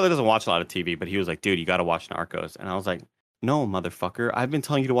 And my brother doesn't watch a lot of TV, but he was like, dude, you got to watch Narcos. And I was like, no, motherfucker. I've been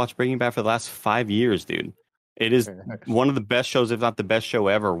telling you to watch Breaking Bad for the last 5 years, dude. It is one of the best shows, if not the best show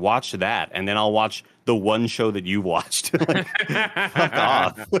ever. Watch that. And then I'll watch the one show that you watched. Like, fuck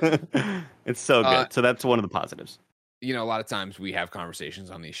off. It's so good. So that's one of the positives. You know, a lot of times we have conversations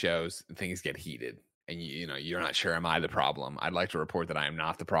on these shows and things get heated. And you're not sure, am I the problem? I'd like to report that I am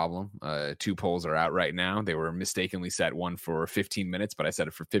not the problem. 2 polls are out right now. They were mistakenly set, one for 15 minutes, but I said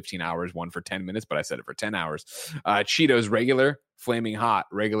it for 15 hours, one for 10 minutes, but I said it for 10 hours. Cheetos regular, flaming hot.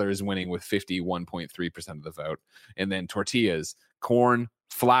 Regular is winning with 51.3% of the vote. And then tortillas, corn,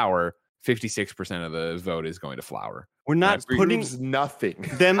 flour, 56% of the vote is going to flour. We're not putting nothing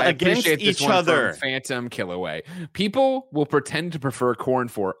them against each other. Phantom Killaway. People will pretend to prefer corn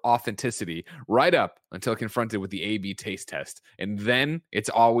for authenticity right up until confronted with the A/B taste test. And then it's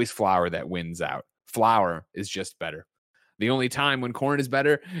always flour that wins out. Flour is just better. The only time when corn is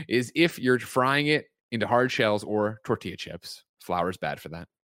better is if you're frying it into hard shells or tortilla chips. Flour is bad for that.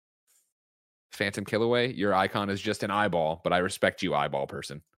 Phantom Killaway, your icon is just an eyeball, but I respect you, eyeball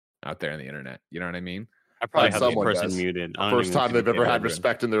person out there on the internet. You know what I mean? I probably have this person muted. First time they've ever had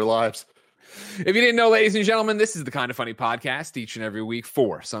respect in their lives. If you didn't know, ladies and gentlemen, this is the Kind of Funny podcast. Each and every week,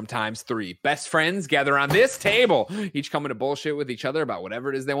 4, sometimes 3 best friends gather around this table, each coming to bullshit with each other about whatever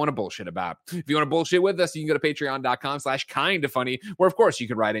it is they want to bullshit about. If you want to bullshit with us, you can go to patreon.com/kindafunny, where, of course, you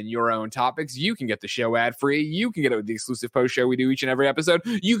can write in your own topics. You can get the show ad-free. You can get it with the exclusive post show we do each and every episode.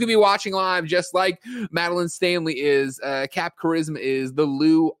 You can be watching live just like Madeline Stanley is, Cap Charisma is, the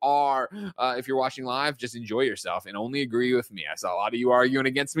Lou R. If you're watching live, just enjoy yourself and only agree with me. I saw a lot of you arguing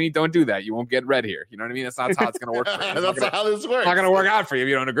against me. Don't do that. You won't won't get read here. You know what I mean? That's not how it's going to work for you. That's not how this works. It's not going to work out for you if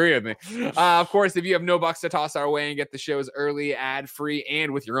you don't agree with me. Of course, if you have no bucks to toss our way and get the shows early, ad-free,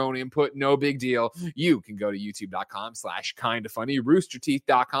 and with your own input, no big deal. You can go to youtube.com/kindafunny,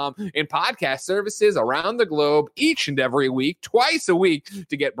 roosterteeth.com, and podcast services around the globe each and every week, twice a week,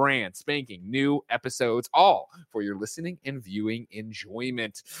 to get brand spanking new episodes, all for your listening and viewing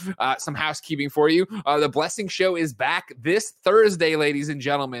enjoyment. Some housekeeping for you. The Blessing Show is back this Thursday, ladies and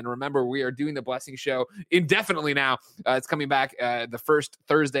gentlemen. Remember, we are doing the Blessing Show indefinitely now. It's coming back the first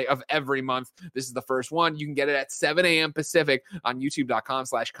Thursday of every month. This is the first one. You can get it at 7 a.m. Pacific on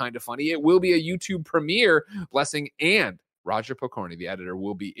youtube.com/kindafunny. It will be a YouTube premiere. Blessing and Roger Pokorny, the editor,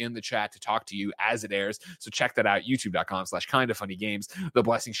 will be in the chat to talk to you as it airs. So check that out, youtube.com/kindafunnygames. The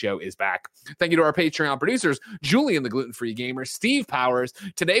Blessing Show is back. Thank you to our Patreon producers, Julian, the gluten-free gamer, Steve Powers.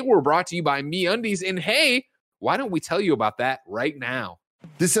 Today, we're brought to you by MeUndies. And hey, why don't we tell you about that right now?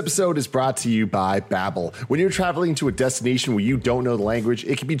 This episode is brought to you by Babbel. When you're traveling to a destination where you don't know the language,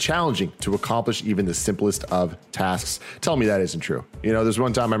 it can be challenging to accomplish even the simplest of tasks. Tell me that isn't true. You know, there's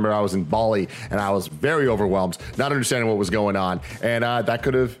one time I remember I was in Bali and I was very overwhelmed, not understanding what was going on. And that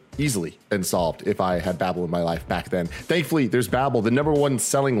could have easily been solved if I had Babbel in my life back then. Thankfully, there's Babbel, the #1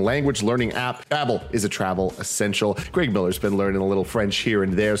 selling language learning app. Babbel is a travel essential. Greg Miller's been learning a little French here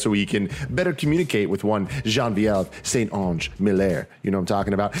and there so he can better communicate with one Geneviève Saint-Onge Miller. You know what I'm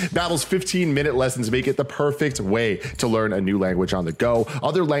talking about? Babbel's 15-minute lessons make it the perfect way to learn a new language on the go.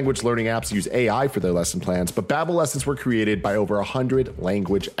 Other language learning apps use AI for their lesson plans, but Babbel lessons were created by over 100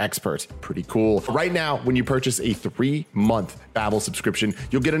 language experts. Pretty cool. Right now, when you purchase a 3-month Babbel subscription,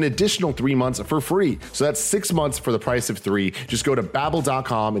 you'll get an additional 3 months for free. So that's 6 months for the price of 3. Just go to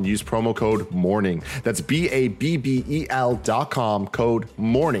babbel.com and use promo code MORNING. That's BABBEL.com, code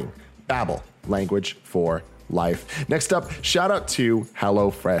MORNING. Babbel, language for life. Next up, shout out to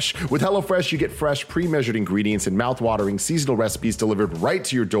HelloFresh. With HelloFresh, you get fresh, pre-measured ingredients and mouth-watering seasonal recipes delivered right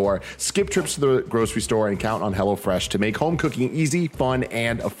to your door. Skip trips to the grocery store and count on HelloFresh to make home cooking easy, fun,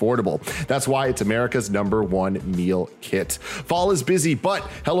 and affordable. That's why it's America's #1 meal kit. Fall is busy, but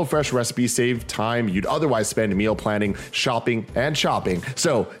HelloFresh recipes save time you'd otherwise spend meal planning, shopping, and shopping,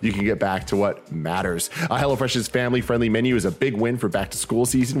 so you can get back to what matters. HelloFresh's family-friendly menu is a big win for back-to-school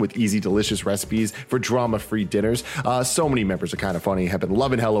season with easy, delicious recipes for drama-free dinners. So many members of Kinda Funny have been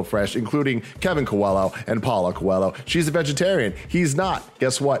loving HelloFresh, including Kevin Coelho and Paula Coelho. She's a vegetarian. He's not.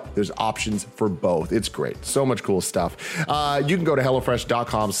 Guess what? There's options for both. It's great. So much cool stuff. You can go to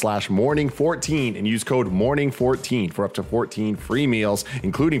HelloFresh.com/morning14 and use code morning14 for up to 14 free meals,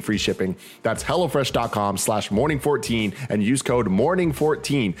 including free shipping. That's HelloFresh.com/morning14 and use code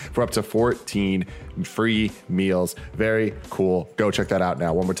morning14 for up to 14 free meals. Very cool. Go check that out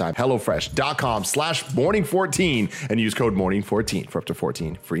now. One more time. HelloFresh.com/morning14 and use code morning14 for up to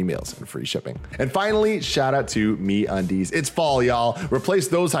 14 free meals and free shipping. And finally, shout out to MeUndies. It's fall, y'all. Replace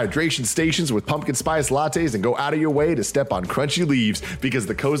those hydration stations with pumpkin spice lattes and go out of your way to step on crunchy leaves because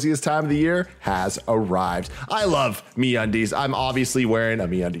the coziest time of the year has arrived. I love MeUndies. I'm obviously wearing a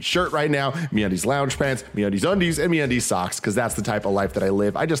MeUndies shirt right now, MeUndies lounge pants, MeUndies undies, and MeUndies socks because that's the type of life that I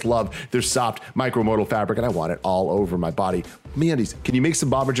live. I just love their soft micromodal fabric and I want it all over my body. MeUndies, can you make some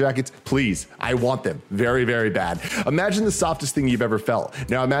bomber jackets? Please. I want them very, very bad. Imagine the softest thing you've ever felt.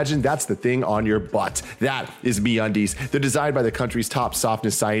 Now imagine that's the thing on your butt. That is MeUndies. They're designed by the country's top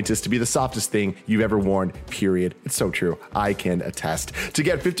softness scientists to be the softest thing you've ever worn, period. It's so true. I can attest. To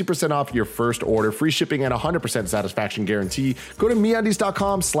get 50% off your first order, free shipping, and 100% satisfaction guarantee, go to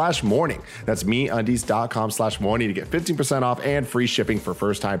MeUndies.com/morning. That's MeUndies.com/morning to get 15% off and free shipping for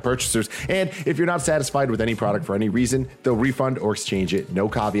first-time purchasers. And if you're not satisfied with any product for any reason, they'll refund or exchange it. No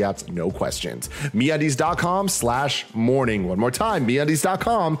caveats, no questions. MeUndies.com/morning. One more time,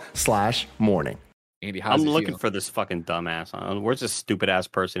 MeUndies.com/morning. Andy, how's I'm it looking feel? for this fucking dumbass. Where's this stupid ass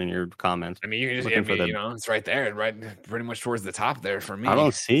person in your comments? I mean, you can just, Looking for the- you know, it's right there, right, pretty much towards the top there for me. I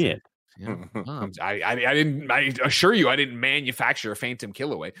don't see it. Yeah. I didn't. I assure you, I didn't manufacture a phantom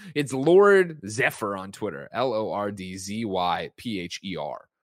kilaway. It's Lord Zephyr on Twitter, LordZyPher.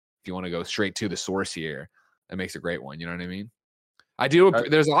 If you want to go straight to the source here, that makes a great one. You know what I mean? I do.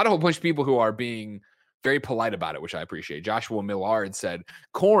 There's a lot of whole bunch of people who are being very polite about it, which I appreciate. Joshua Millard said,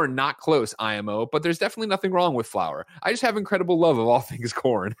 corn, not close, IMO, but there's definitely nothing wrong with flour. I just have incredible love of all things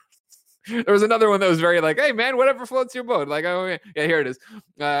corn. There was another one that was very like, hey, man, whatever floats your boat. Like, oh, yeah, here it is.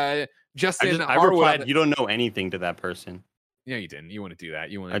 Justin I Harwood. replied, you don't know anything to that person. Yeah, you didn't. You want to do that.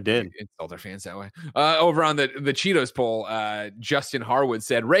 You want to I did. insult our fans that way. Over on the Cheetos poll, Justin Harwood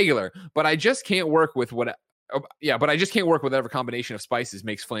said regular, but I just can't work with what Yeah, but I just can't work with whatever combination of spices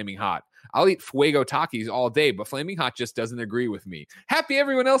makes flaming hot. I'll eat Fuego Takis all day, but flaming hot just doesn't agree with me. Happy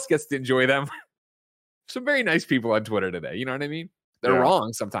everyone else gets to enjoy them. Some very nice people on Twitter today. You know what I mean? They're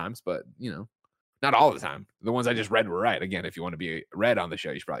wrong sometimes, but, not all the time. The ones I just read were right. Again, if you want to be read on the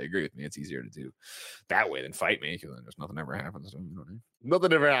show, you should probably agree with me. It's easier to do that way than fight me, because then there's nothing ever happens. You know what I mean?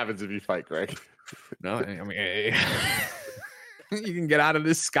 Nothing ever happens if you fight, Greg. No, I mean... You can get out of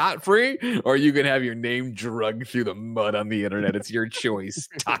this scot-free, or you can have your name drugged through the mud on the internet. It's your choice,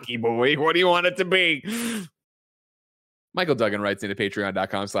 Taki boy. What do you want it to be? Michael Duggan writes into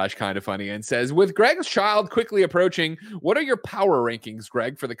patreon.com/kindoffunny and says, with Greg's child quickly approaching, what are your power rankings,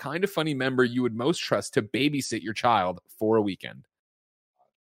 Greg, for the kind of funny member you would most trust to babysit your child for a weekend?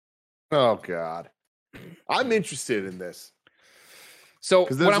 Oh, God. I'm interested in this. So,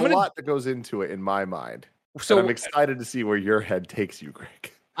 because there's a lot that goes into it in my mind. So I'm excited to see where your head takes you,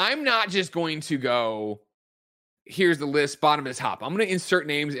 Greg. I'm not just going to go, here's the list, bottom to top. I'm going to insert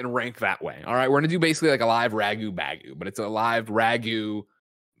names and rank that way. All right. We're going to do basically like a live Ragu Bagu, but it's a live Ragu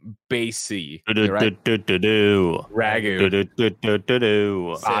Basie. Right? Ragu.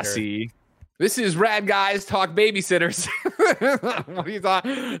 Basie. This is Rad Guys Talk Babysitters. What do you thought?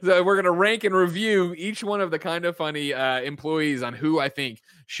 So we're going to rank and review each one of the kind of funny employees on who I think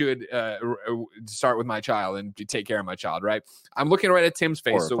should start with my child and take care of my child, right? I'm looking right at Tim's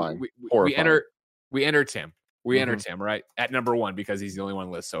face. Horrifying. So we enter Tim. We enter Tim, right? At number 1, because he's the only one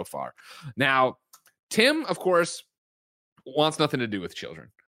on the list so far. Now, Tim, of course, wants nothing to do with children.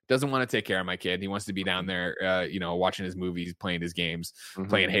 Doesn't want to take care of my kid. He wants to be down there, watching his movies, playing his games,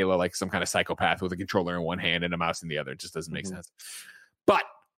 playing Halo like some kind of psychopath with a controller in one hand and a mouse in the other. It just doesn't make sense. But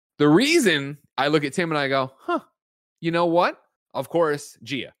the reason I look at Tim and I go, you know what? Of course,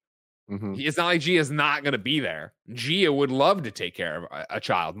 Gia. It's not like Gia's not going to be there. Gia would love to take care of a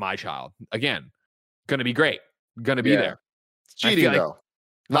child, my child. Again, going to be great. Going to be there. It's cheating, though.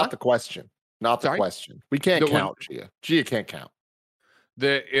 Not the question. Not the question. We can't count Gia. Gia can't count.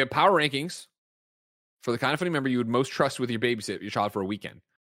 The power rankings for the kind of funny member you would most trust with your babysit your child for a weekend.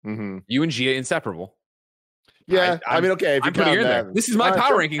 You and Gia inseparable. Yeah, I mean, okay. If I'm putting it in there. This is my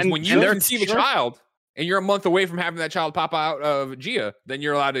power rankings. When you conceive a child and you're a month away from having that child pop out of Gia, then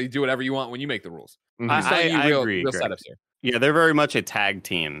you're allowed to do whatever you want when you make the rules. I agree. Real setups here. Yeah, they're very much a tag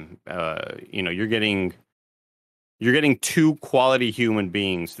team. You're getting 2 quality human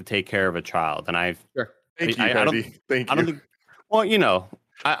beings to take care of a child, and Thank you. Thank you. Well,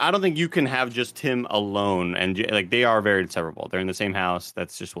 I don't think you can have just him alone, and they are very inseparable. They're in the same house.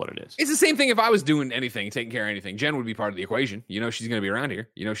 That's just what it is. It's the same thing if I was doing anything, taking care of anything. Jen would be part of the equation. She's going to be around here.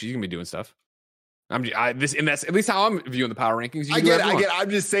 She's going to be doing stuff. That's at least how I'm viewing the power rankings. I get. I'm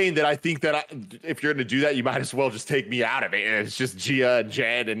just saying that I think that if you're going to do that, you might as well just take me out of it. And it's just Gia and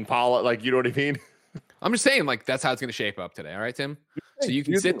Jed and Paula. You know what I mean? I'm just saying, that's how it's going to shape up today. All right, Tim? So you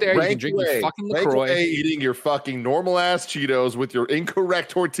can sit there, you can drink your fucking LaCroix. Eating your fucking normal-ass Cheetos with your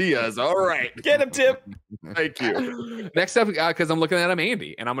incorrect tortillas. All right. Get him, Tim. Thank you. Next up, because I'm looking at him,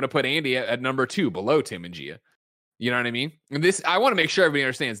 Andy. And I'm going to put Andy at number 2, below Tim and Gia. You know what I mean? And I want to make sure everybody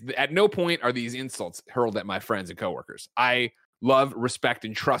understands. At no point are these insults hurled at my friends and coworkers. I love, respect,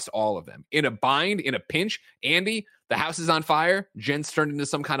 and trust all of them. In a bind, in a pinch, Andy, the house is on fire. Jen's turned into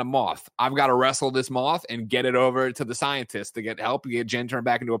some kind of moth. I've got to wrestle this moth and get it over to the scientist to get help, get Jen turned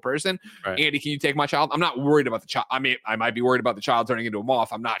back into a person. Right. Andy, can you take my child? I'm not worried about the child. I mean, I might be worried about the child turning into a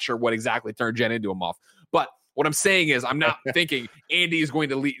moth. I'm not sure what exactly turned Jen into a moth. But what I'm saying is I'm not thinking Andy is going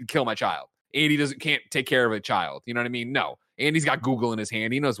to kill my child. Andy can't take care of a child. You know what I mean? No. Andy's got Google in his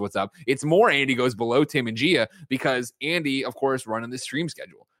hand. He knows what's up. It's more Andy goes below Tim and Gia because Andy, of course, running the stream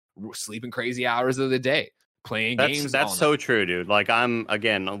schedule, sleeping crazy hours of the day, playing games. That's so true, dude.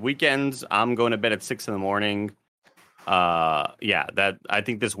 On weekends, I'm going to bed at 6 a.m. That I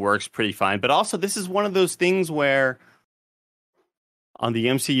think this works pretty fine. But also, this is one of those things where on the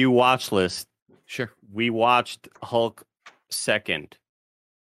MCU watch list, we watched Hulk second.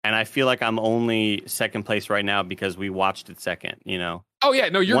 And I feel like I'm only second place right now because we watched it second, Oh, yeah.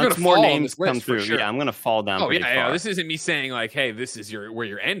 No, you're going to more fall names come through. Sure. Yeah, I'm going to fall down pretty far. Yeah. This isn't me saying hey, this is where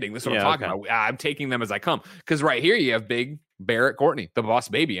you're ending. This is what I'm talking about. I'm taking them as I come. Because right here you have big Barrett Courtney, the boss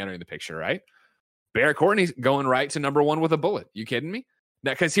baby, entering the picture, right? Barrett Courtney's going right to number 1 with a bullet. You kidding me?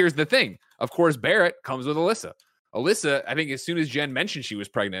 Because here's the thing. Of course, Barrett comes with Alyssa. Alyssa, I think as soon as Jen mentioned she was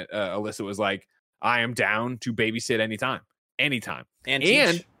pregnant, Alyssa was like, I am down to babysit anytime. And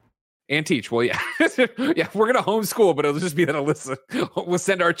teach. Well, yeah. Yeah, we're going to homeschool, but it'll just be that Alyssa will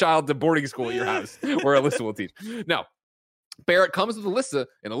send our child to boarding school at your house where Alyssa will teach. No. Barrett comes with Alyssa,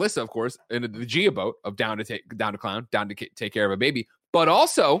 and Alyssa, of course, in the Gia boat of down to take care of a baby. But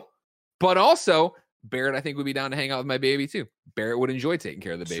also, Barrett, I think, would be down to hang out with my baby too. Barrett would enjoy taking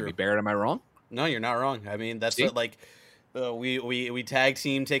care of the baby. Sure. Barrett, am I wrong? No, you're not wrong. I mean, that's we tag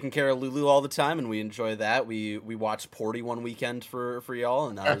team taking care of Lulu all the time, and we enjoy that. We watched Porty one weekend for y'all,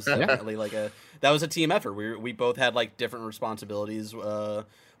 and that was definitely that was a team effort. We both had like different responsibilities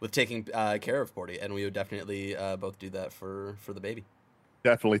with taking care of Porty, and we would definitely both do that for the baby.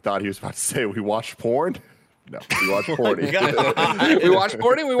 Definitely thought he was about to say we watched porn. No, we watched Porty. We watched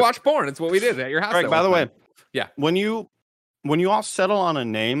Porty. We watched porn. It's what we did at your house. Greg, by the way, yeah. When you all settle on a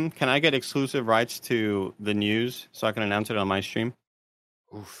name, can I get exclusive rights to the news so I can announce it on my stream?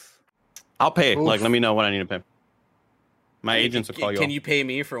 Oof. I'll pay. Oof. Like, let me know what I need to pay. My agents will call you. Can you pay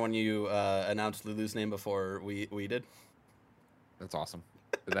me for when you announced Lulu's name before we did? That's awesome.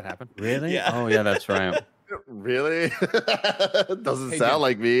 Did that happen? Really? Yeah. Oh, yeah, that's right. Really? Doesn't Hey, sound dude.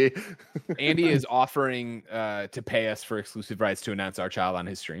 like me. Andy is offering to pay us for exclusive rights to announce our child on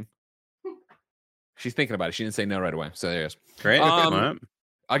his stream. She's thinking about it. She didn't say no right away. So there it is. Great.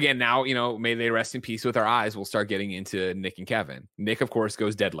 Again, now, may they rest in peace with our eyes. We'll start getting into Nick and Kevin. Nick, of course,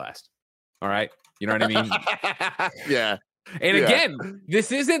 goes dead last. All right. You know what I mean? Yeah. And Yeah. again,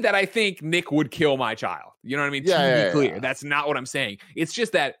 this isn't that I think Nick would kill my child. You know what I mean? To be clear, that's not what I'm saying. It's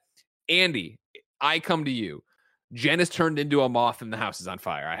just that, Andy, I come to you. Jen has turned into a moth and the house is on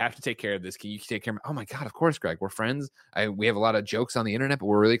fire. I have to take care of this. Can you take care of me? Oh my God, of course, Greg. We're friends. We have a lot of jokes on the internet, but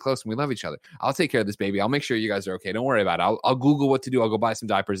we're really close and we love each other. I'll take care of this baby. I'll make sure you guys are okay. Don't worry about it. I'll Google what to do. I'll go buy some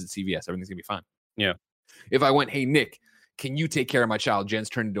diapers at CVS. Everything's gonna be fine. Yeah. If I went, hey, Nick, can you take care of my child? Jen's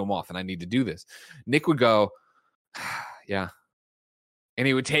turned into a moth and I need to do this. Nick would go, yeah. And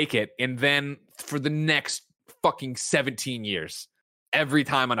he would take it. And then for the next fucking 17 years, every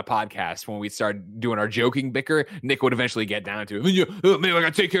time on a podcast, when we start doing our joking bicker, Nick would eventually get down to, maybe I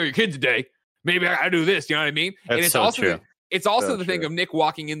got to take care of your kid today. Maybe I got to do this. You know what I mean? That's and it's so also true. It's also So the thing true. of Nick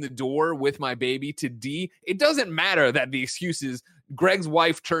walking in the door with my baby to D. It doesn't matter that the excuse is Greg's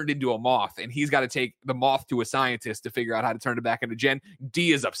wife turned into a moth and he's got to take the moth to a scientist to figure out how to turn it back into Jen.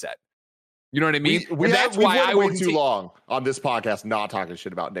 D is upset. You know what I mean? We've I went way wouldn't too long on this podcast not talking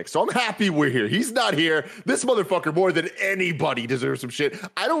shit about Nick. So I'm happy we're here. He's not here. This motherfucker more than anybody deserves some shit.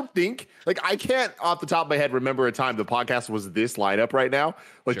 I don't think, I can't off the top of my head remember a time the podcast was this lineup right now.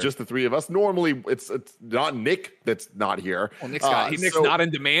 Just the three of us. Normally it's not Nick that's not here. Well, Nick's not in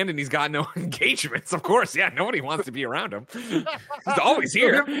demand and he's got no engagements. Of course, yeah, nobody wants to be around him. He's always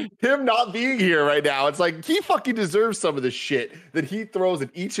here. Him not being here right now, it's like he fucking deserves some of the shit that he throws at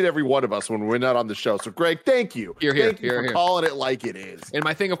each and every one of us when we're not on the show. So, Greg, thank you. Thank you for calling it like it is. And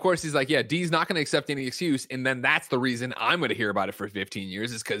my thing, of course, is like, yeah, D's not going to accept any excuse. And then that's the reason I'm going to hear about it for 15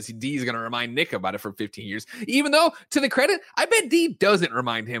 years is because D's going to remind Nick about it for 15 years. Even though, to the credit, I bet D doesn't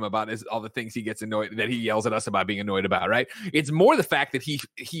remind him about all the things he gets annoyed, that he yells at us about being annoyed about, right? It's more the fact that he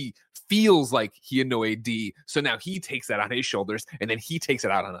feels like he annoyed D. So now he takes that on his shoulders and then he takes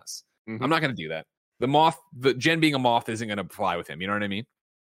it out on us. Mm-hmm. I'm not going to do that. The Jen being a moth isn't going to fly with him. You know what I mean?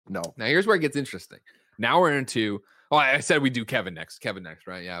 No. Now here's where it gets interesting. Now we're into. Oh, I said we do Kevin next. Kevin next,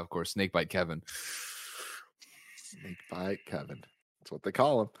 right? Yeah, of course. Snake bite Kevin. Snake bite Kevin. That's what they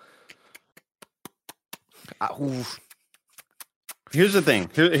call him. Here's the thing.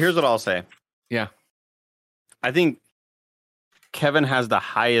 Here's what I'll say. Yeah. I think Kevin has the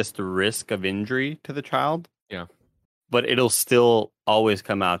highest risk of injury to the child. Yeah. But it'll still always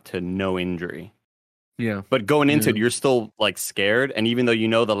come out to no injury. Yeah. But going into it, you're still scared. And even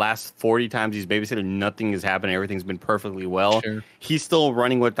though the last 40 times he's babysitted, nothing has happened. Everything's been perfectly well. Sure. He's still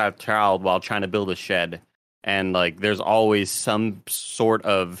running with that child while trying to build a shed. And there's always some sort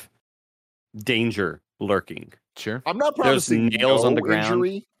of danger lurking. Sure. I'm not There's promising nails on the ground.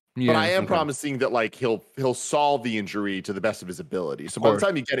 injury, Yeah. but I am Okay. promising that he'll solve the injury to the best of his ability. So by the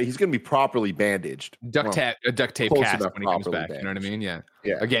time you get it, he's going to be properly bandaged. Duct tape close cast enough when he comes properly back. You know what I bandaged. mean? Yeah.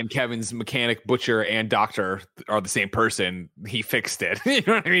 Yeah. Again, Kevin's mechanic, butcher, and doctor are the same person. He fixed it. You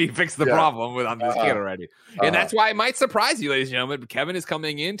know what I mean? He fixed the problem on this kid already. And that's why it might surprise you, ladies and gentlemen. Kevin is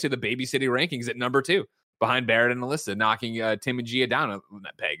coming into the Babysitting rankings at number 2. Behind Barrett and Alyssa, knocking Tim and Gia down on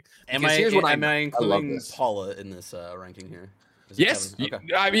that peg. Am Because I here's what am I including this. Paula in this ranking here? Is it Yes, Kevin?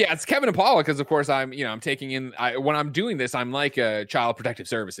 Okay. yeah, it's Kevin and Paula because, of course, I'm taking in. When I'm doing this, I'm like Child Protective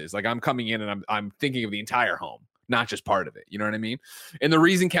Services. I'm coming in and I'm thinking of the entire home, not just part of it. You know what I mean? And the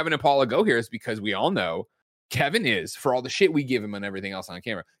reason Kevin and Paula go here is because we all know Kevin is, for all the shit we give him and everything else on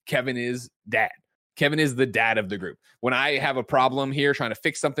camera, Kevin is dad. Kevin is the dad of the group. When I have a problem here trying to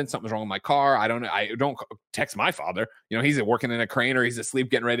fix something's wrong with my car, I don't text my father. He's working in a crane or he's asleep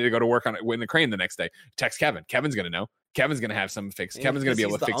getting ready to go to work in the crane the next day. Text Kevin. Kevin's going to know. Kevin's going to have some fix. Kevin's going to be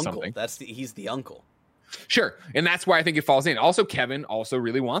able to fix something. He's the uncle. Sure. And that's why I think it falls in. Also, Kevin also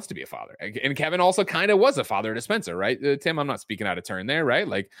really wants to be a father. And Kevin also kind of was a father to Spencer, right? Tim, I'm not speaking out of turn there, right?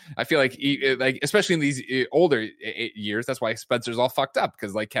 Like, I feel like, especially in these older years, that's why Spencer's all fucked up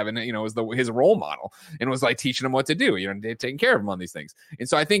because, like, Kevin, was his role model and was, like, teaching him what to do, taking care of him on these things. And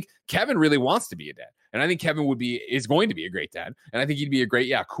so I think Kevin really wants to be a dad. And I think Kevin is going to be a great dad. And I think he'd be a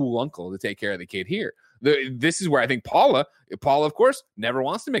great, cool uncle to take care of the kid here. This is where I think Paula, of course, never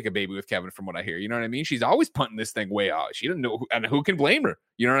wants to make a baby with Kevin, from what I hear. You know what I mean? She's always punting this thing way out. She doesn't know, and who can blame her?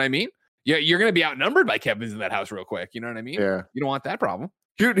 You know what I mean? Yeah, you're going to be outnumbered by Kevin's in that house real quick. You know what I mean? Yeah. You don't want that problem.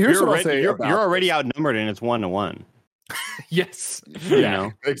 Here's what I'll say. You're already outnumbered, and it's 1-1. Yes.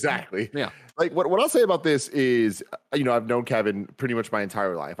 Exactly. Yeah. Like what I'll say about this is, I've known Kevin pretty much my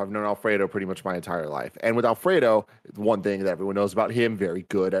entire life. I've known Alfredo pretty much my entire life. And with Alfredo, one thing that everyone knows about him, very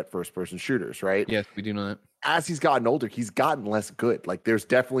good at first-person shooters, right? Yes, we do know that. As he's gotten older, he's gotten less good. Like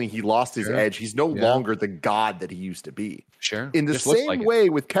he lost his edge. He's no longer the god that he used to be. Sure. In the same way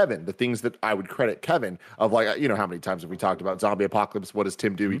with Kevin, the things that I would credit Kevin of, like, how many times have we talked about zombie apocalypse? What does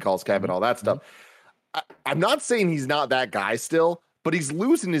Tim do? He calls Kevin, all that stuff. I'm not saying he's not that guy still, but he's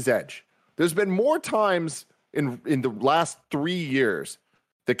losing his edge. There's been more times in the last 3 years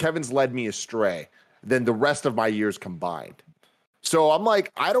that Kevin's led me astray than the rest of my years combined. So I'm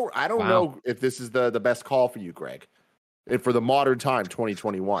like, I don't know if this is the best call for you, Greg. And for the modern time,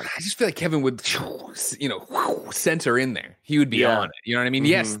 2021. I just feel like Kevin would, center in there. He would be on it. You know what I mean?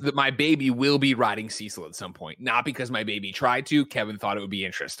 Yes, my baby will be riding Cecil at some point. Not because my baby tried to. Kevin thought it would be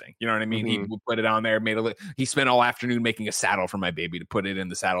interesting. You know what I mean? He would put it on there. He spent all afternoon making a saddle for my baby to put it in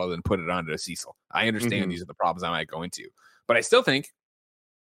the saddle and then put it onto Cecil. I understand these are the problems I might go into. But I still think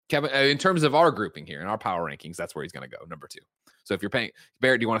Kevin, in terms of our grouping here, in our power rankings, that's where he's going to go, number 2. So if you're paying,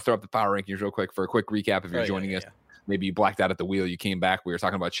 Barrett, do you want to throw up the power rankings real quick for a quick recap if you're joining us? Maybe you blacked out at the wheel. You came back. We were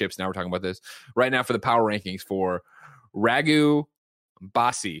talking about chips. Now we're talking about this. Right now for the power rankings for Ragu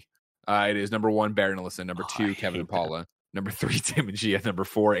Bassi, it is number 1, Barrett and Alyssa. Number 2, Kevin and Paula. Number 3, Tim and Gia. Number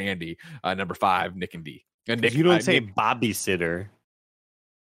 4, Andy. Number 5, Nick and D. And Nick, you don't say Babysitter.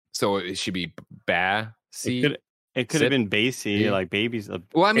 So it should be Bassi. It could have been Basie, like babies.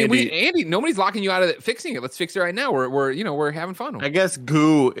 Well, I mean, Andy, nobody's locking you out of it, fixing it. Let's fix it right now. We're having fun. I guess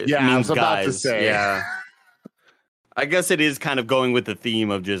goo means I was guys. about to say. Yeah. I guess it is kind of going with the theme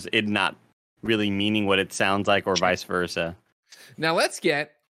of just it not really meaning what it sounds like, or vice versa. Now let's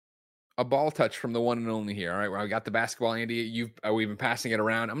get a ball touch from the one and only here. All right, where I got the basketball, Andy. We've been passing it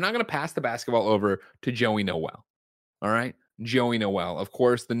around. I'm not going to pass the basketball over to Joey Noel. All right, Joey Noel, of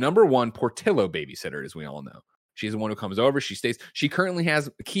course, the number 1 Portillo babysitter, as we all know. She's the one who comes over. She stays. She currently has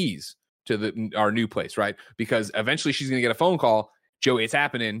keys to our new place, right? Because eventually she's going to get a phone call. Joey, it's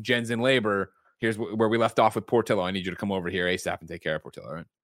happening. Jen's in labor. Here's where we left off with Portillo. I need you to come over here ASAP and take care of Portillo, all right?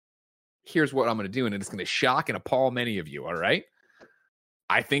 Here's what I'm going to do, and it's going to shock and appall many of you, all right?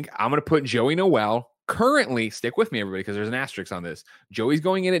 I think I'm going to put Joey Noel currently, stick with me, everybody, because there's an asterisk on this. Joey's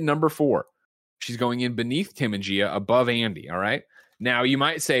going in at number 4. She's going in beneath Tim and Gia, above Andy, all right? Now, you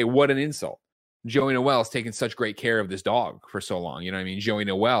might say, what an insult. Joey Noel's taken such great care of this dog for so long. You know what I mean? Joey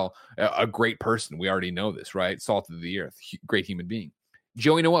Noel, a great person. We already know this, right? Salt of the earth, great human being.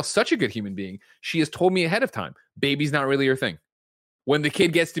 Joey Noel, such a good human being. She has told me ahead of time, baby's not really your thing. When the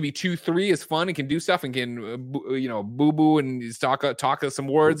kid gets to be 2-3, is fun and can do stuff and can, boo-boo and talk some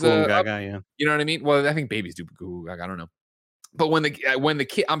words. Gaga, you know what I mean? Well, I think babies do boo gaga. I don't know. But when the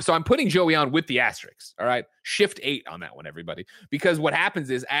kid, I'm putting Joey on with the asterisks. All right, shift 8 on that one, everybody. Because what happens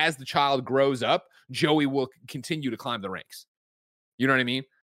is, as the child grows up, Joey will continue to climb the ranks. You know what I mean?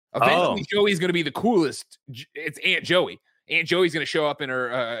 Eventually, Joey's going to be the coolest. It's Aunt Joey. Aunt Joey's going to show up in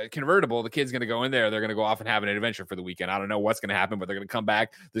her convertible. The kid's going to go in there. They're going to go off and have an adventure for the weekend. I don't know what's going to happen, but they're going to come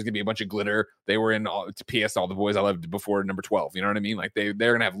back. There's going to be a bunch of glitter. They were in all the boys I loved before number 12. You know what I mean? Like they're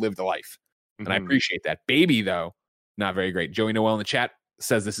going to have lived a life. And I appreciate that. Baby, though, not very great. Joey Noel in the chat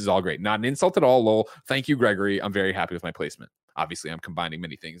says this is all great. Not an insult at all, lol. Thank you, Gregory. I'm very happy with my placement. Obviously, I'm combining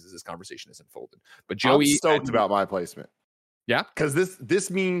many things as this conversation is unfolded. But Joey, I'm stoked about my placement. Yeah? Because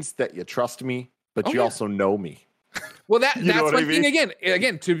this means that you trust me, but you also know me. Well, that's one thing.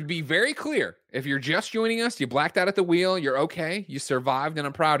 Again, to be very clear, if you're just joining us, you blacked out at the wheel, you're okay, you survived, and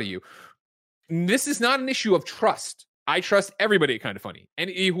I'm proud of you. This is not an issue of trust. I trust everybody at Kind of Funny. And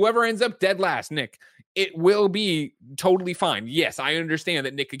whoever ends up dead last, Nick, it will be totally fine. Yes, I understand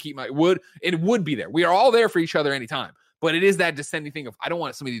that Nick could keep it would be there. We are all there for each other anytime. But it is that descending thing of, I don't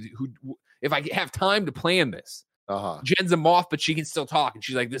want somebody who, if I have time to plan this, Jen's a moth, but she can still talk. And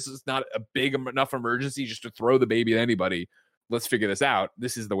she's like, this is not a big enough emergency just to throw the baby at anybody. Let's figure this out.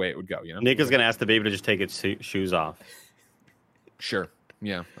 This is the way it would go. You know, Nick is going to ask the baby to just take its shoes off. Sure.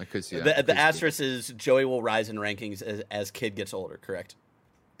 Yeah, I could see that. The asterisk is Joey will rise in rankings as kid gets older. Correct.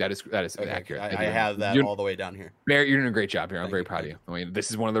 That is Okay. accurate. I have that all the way down here. Barrett, you're doing a great job here. I'm very proud of you. I mean,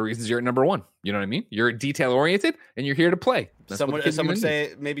 this is one of the reasons you're at number one. You know what I mean? You're detail oriented, and you're here to play. Some would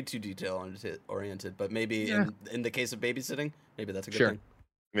say maybe too detail oriented, but maybe in the case of babysitting, maybe that's a good thing.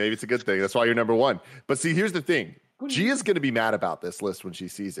 Maybe it's a good thing. That's why you're number one. But see, here's the thing. Gia's going to be mad about this list when she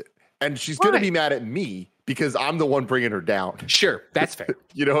sees it. And she's going to be mad at me because I'm the one bringing her down. Sure, that's fair.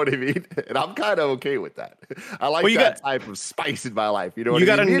 You know what I mean? And I'm kind of okay with that. I like that type of spice in my life. You know what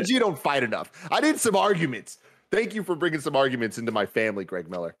I mean? Me and Gia don't fight enough. I need some arguments. Thank you for bringing some arguments into my family, Greg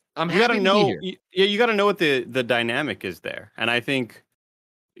Miller. You got to know. You got to know what the dynamic is there. And I think,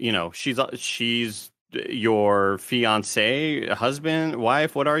 she's your fiance, husband,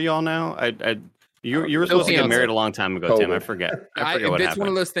 wife. What are y'all now? You were supposed to get married a long time ago, Tim. I forget. What happened. It's one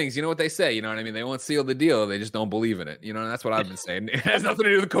of those things. You know what they say? You know what I mean? They won't seal the deal. They just don't believe in it. You know, and that's what I've been saying. It has nothing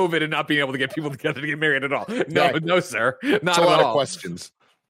to do with COVID and not being able to get people together to get married at all. No, sir. Not at all. A lot of questions.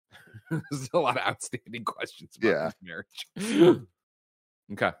 There's a lot of outstanding questions about this marriage.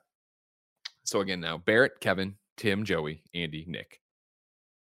 Okay. So again, now Barrett, Kevin, Tim, Joey, Andy, Nick.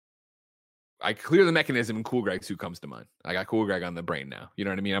 I clear the mechanism, and Cool Greg's who comes to mind. I got Cool Greg on the brain now. You know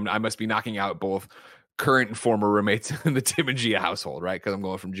what I mean? I must be knocking out both current and former roommates in the Tim and Gia household, right? Because I'm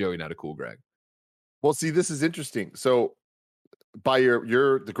going from Joey now to Cool Greg. Well, see, this is interesting. So, by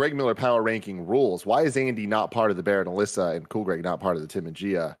the Greg Miller power ranking rules, why is Andy not part of the Barrett and Alyssa and Cool Greg not part of the Tim and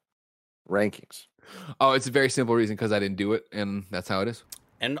Gia rankings? Oh, it's a very simple reason, because I didn't do it, and that's how it is.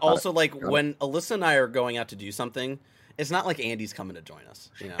 And also, when Alyssa and I are going out to do something, it's not like Andy's coming to join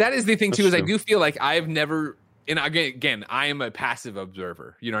us. You know? That is the thing, too, is I do feel like I've never... And again, I am a passive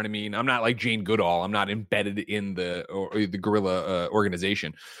observer. You know what I mean? I'm not like Jane Goodall. I'm not embedded in the guerrilla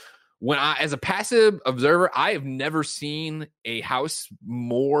organization. As a passive observer, I have never seen a house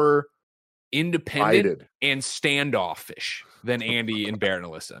more independent and standoffish than Andy and Barrett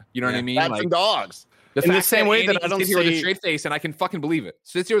and Alyssa. You know what I mean? Cats and dogs. In the same way that I don't sit here with a straight face and I can fucking believe it.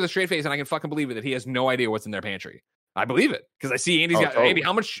 Sits here with a straight face and I can fucking believe it that he has no idea what's in their pantry. I believe it because I see Andy's got. Totally. Andy,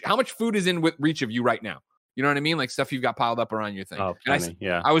 how much food is in reach of you right now? You know what I mean? Like stuff you've got piled up around your thing. Oh, funny.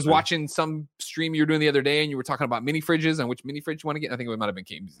 I was watching some stream you were doing the other day, and you were talking about mini fridges and which mini fridge you want to get. I think it might have been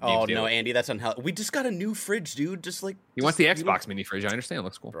Games. Oh no, Andy, that's unhealthy. We just got a new fridge, dude. He wants the Xbox mini fridge. I understand. It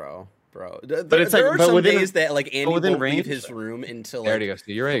looks cool, bro. But there are some days that like Andy won't leave his room until like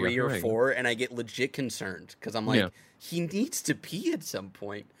 3 or 4, and I get legit concerned because I'm like, he needs to pee at some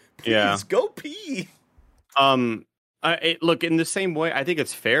point. Please go pee. Look, in the same way, I think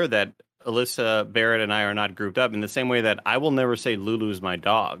it's fair that Alyssa, Barrett, and I are not grouped up in the same way that I will never say Lulu's my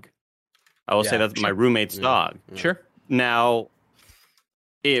dog. I will say that's my roommate's dog. Sure. Now,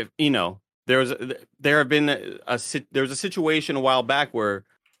 if there was a situation a while back where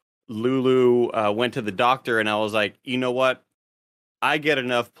Lulu went to the doctor, and I was like, you know what? I get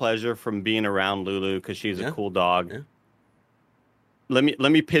enough pleasure from being around Lulu because she's a cool dog. Yeah. Let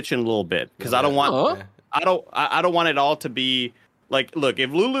me pitch in a little bit because I don't want I don't want it all to be like, look,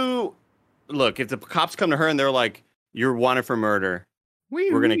 if the cops come to her and they're like, you're wanted for murder,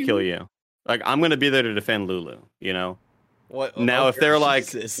 we're going to kill you. Like, I'm going to be there to defend Lulu, you know? What? Now, if they're like,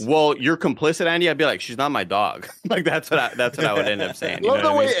 well, you're complicit, Andy, I'd be like, she's not my dog. Like, that's what I would end up saying. Love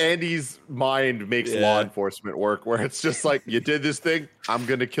the way Andy's mind makes law enforcement work, where it's just like, you did this thing, I'm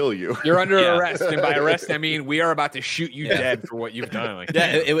going to kill you. You're under arrest. And by arrest, I mean, we are about to shoot you dead for what you've done. Like,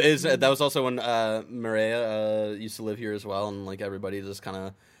 it was, that was also when Maria used to live here as well. And like everybody just kind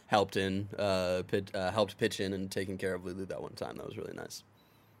of helped pitch in and taking care of Lulu that one time. That was really nice.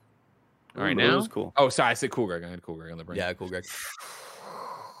 All right, now. Was cool. Oh, sorry, I said Cool Greg. I had Cool Greg on the brain. Yeah, Cool Greg.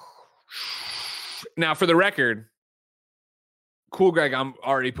 Now, for the record, Cool Greg, I'm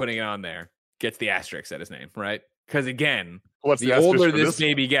already putting it on there, gets the asterisk at his name, right? Because again, the older this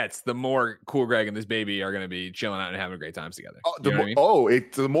baby gets, the more Cool Greg and this baby are going to be chilling out and having great times together. The more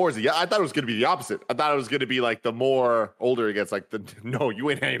I thought it was going to be the opposite. I thought it was going to be like the more older it gets, like no, you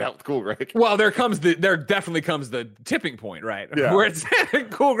ain't hanging out with Cool Greg. Well, there definitely comes the tipping point, right? Yeah. Where it's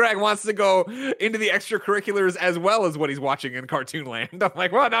Cool Greg wants to go into the extracurriculars as well as what he's watching in Cartoon Land. I'm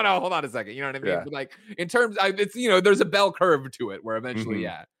like, well, no, hold on a second. You know what I mean? Yeah. But like in terms, it's there's a bell curve to it where eventually,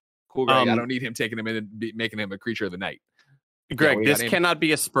 Cool Greg, I don't need him taking him in and making him a creature of the night. Greg, this cannot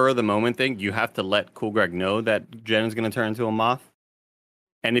be a spur of the moment thing. You have to let Cool Greg know that Jen's going to turn into a moth.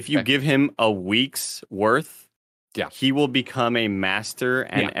 And if you give him a week's worth, he will become a master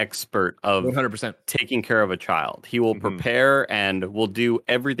and expert of 100% taking care of a child. He will prepare and will do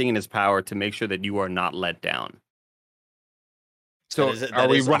everything in his power to make sure that you are not let down. So are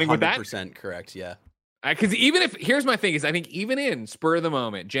we running with that? 100% correct, yeah. Because even if here's my thing is, I think even in spur of the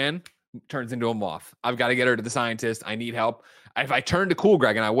moment, Jen turns into a moth. I've got to get her to the scientist. I need help. If I turned to Cool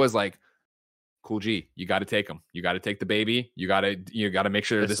Greg and I was like, Cool G, you got to take him. You got to take the baby. You got to make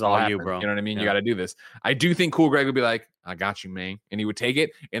sure this all happens. You, bro. You know what I mean? Yeah. You got to do this. I do think Cool Greg would be like, I got you, man. And he would take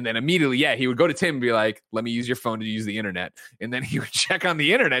it. And then immediately, he would go to Tim and be like, let me use your phone to use the internet. And then he would check on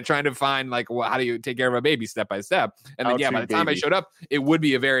the internet trying to find like, how do you take care of a baby step by step? And then, by the time I showed up, it would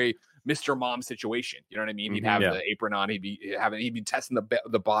be a very Mr. Mom situation. You know what I mean? He'd have the apron on. He'd be testing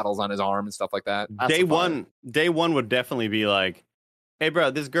the bottles on his arm and stuff like that. Day one would definitely be like, hey,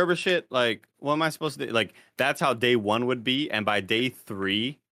 bro, this Gerber shit, like, what am I supposed to do? Like, that's how day one would be. And by day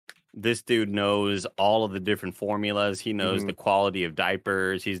 3, this dude knows all of the different formulas. He knows the quality of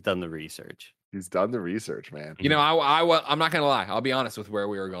diapers. He's done the research. He's done the research, man. You know, I'm not going to lie. I'll be honest with where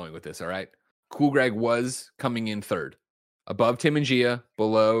we were going with this, all right? Cool Greg was coming in 3rd. Above Tim and Gia,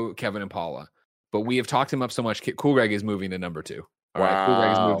 below Kevin and Paula. But we have talked him up so much. Cool Greg is moving to number 2. All right, Cool Greg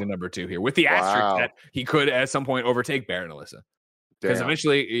has moved to number 2 here. With the asterisk that he could at some point overtake Barrett and Alyssa. Because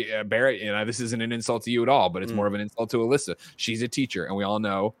eventually, Barrett, this isn't an insult to you at all, but it's more of an insult to Alyssa. She's a teacher, and we all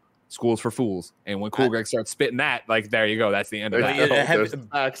know school's for fools. And when Cool Greg starts spitting that, like, there you go. That's the end of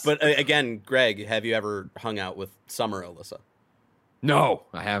that. But again, Greg, have you ever hung out with Summer Alyssa? No,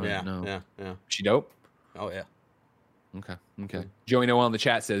 I haven't. Yeah. She dope? Oh, yeah. Okay. Joey Noel in the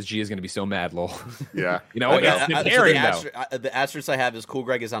chat says G is going to be so mad, lol. Yeah. The asterisk I have is Cool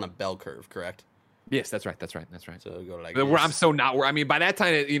Greg is on a bell curve, correct? Yes, that's right. So go like I'm so not. I mean, by that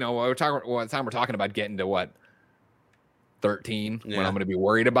time, we're talking about getting to what 13 when I'm going to be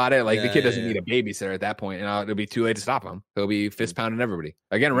worried about it. Like the kid doesn't need a babysitter at that point, and it'll be too late to stop him. He'll be fist pounding everybody.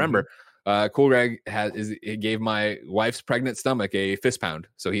 Again, remember, Cool Greg he gave my wife's pregnant stomach a fist pound,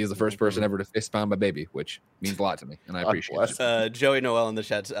 so he is the first person ever to fist pound my baby, which means a lot to me, and I appreciate it. Joey Noel in the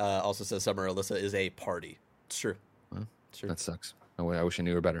chat also says Summer Alyssa is a party. It's true. Well, that sucks. I wish I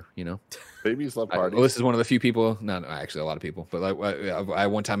knew her better, Babies love parties. Well, this is one of the few people, not actually a lot of people, but I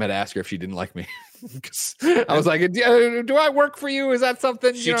one time had to ask her if she didn't like me. I was like, do I work for you? Is that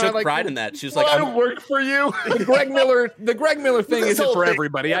something? She took pride in that. She was like, I don't work for you. The Greg Miller thing isn't for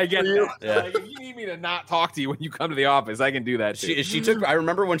everybody. I get that. Yeah. Like, if you need me to not talk to you when you come to the office, I can do that too. She took. I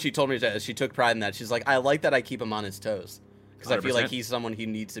remember when she told me that she took pride in that. She's like, I like that I keep him on his toes. Because I feel like he's someone who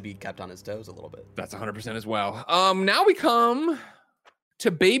needs to be kept on his toes a little bit. That's 100% as well. Now we come to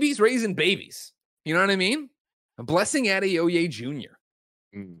babies raising babies. You know what I mean? A Blessing Adeoye Jr.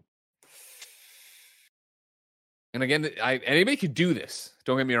 And again, anybody could do this.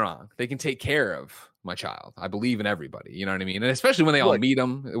 Don't get me wrong. They can take care of my child. I believe in everybody. You know what I mean? And especially when they all meet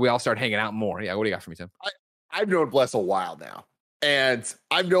them, we all start hanging out more. Yeah, what do you got for me, Tim? I've known Bless a while now. And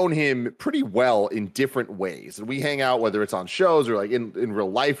I've known him pretty well in different ways. And we hang out, whether it's on shows or like in real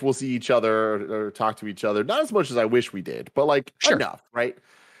life, we'll see each other or talk to each other. Not as much as I wish we did, but like enough, right?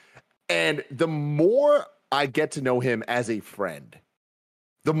 And the more I get to know him as a friend,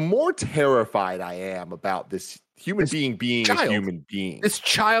 the more terrified I am about this human being a human being. This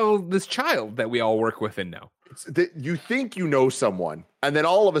child that we all work with and know. You think you know someone, and then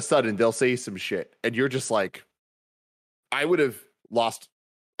all of a sudden they'll say some shit, and you're just like, I would have lost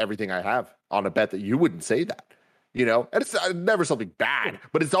everything I have on a bet that you wouldn't say that, and it's never something bad,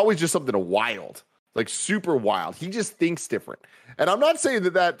 but it's always just something wild, like super wild. He just thinks different. And I'm not saying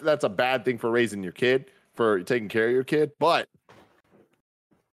that's a bad thing for raising your kid, for taking care of your kid, but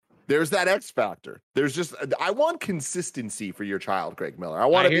there's that X factor. I want consistency for your child, Greg Miller. I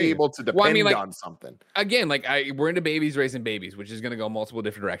want to be able to depend on something. Again, we're into babies raising babies, which is going to go multiple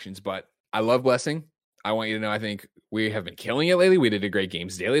different directions, but I love Blessing. I want you to know, I think we have been killing it lately. We did a great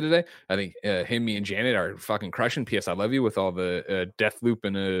Games Daily today. I think me and Janet are fucking crushing. P.S. I love you with all the Death Loop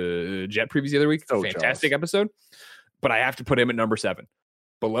and Jet previews the other week. So fantastic episode. But I have to put him at number 7.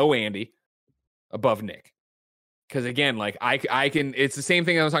 Below Andy, above Nick. Because again, I can, it's the same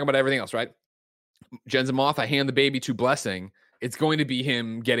thing I was talking about everything else, right? Jen's a moth. I hand the baby to Blessing. It's going to be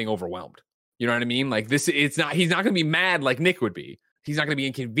him getting overwhelmed. You know what I mean? He's not going to be mad like Nick would be. He's not going to be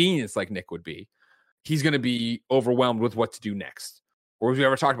inconvenienced like Nick would be. He's going to be overwhelmed with what to do next. Or as we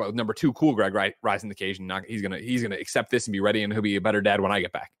ever talked about with number 2, Cool Greg, right? Rising the occasion. He's gonna accept this and be ready, and he'll be a better dad when I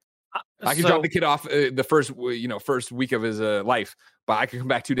get back. I can drop the kid off the first week of his life, but I can come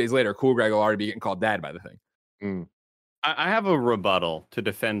back 2 days later. Cool Greg will already be getting called dad by the thing. I have a rebuttal to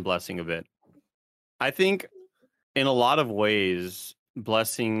defend Blessing a bit. I think in a lot of ways,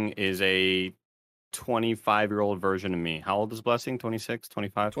 Blessing is a 25-year-old version of me. How old is Blessing? 26,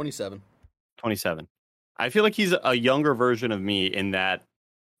 25? 27. 27. I feel like he's a younger version of me in that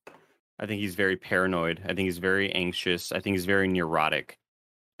I think he's very paranoid. I think he's very anxious. I think he's very neurotic.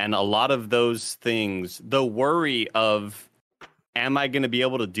 And a lot of those things, the worry of, am I going to be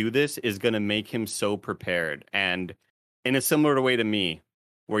able to do this, is going to make him so prepared. And in a similar way to me,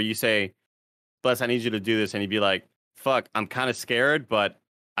 where you say, Bless, I need you to do this. And he'd be like, fuck, I'm kind of scared, but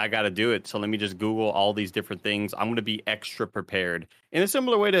I got to do it. So let me just Google all these different things. I'm going to be extra prepared. In a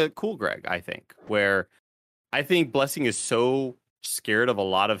similar way to Cool Greg, I think, where I think Blessing is so scared of a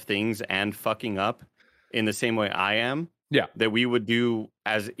lot of things and fucking up in the same way I am. Yeah. That we would do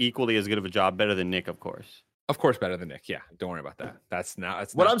as equally as good of a job, better than Nick, of course. Of course, better than Nick. Yeah, don't worry about that. That's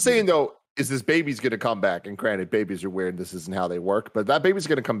what not I'm saying, though, is this baby's going to come back. And granted, babies are weird. This isn't how they work. But that baby's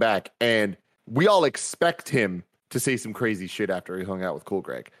going to come back. And we all expect him to say some crazy shit after he hung out with Cool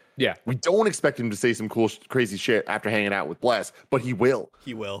Greg. Yeah. We don't expect him to say some crazy shit after hanging out with Bless. But he will.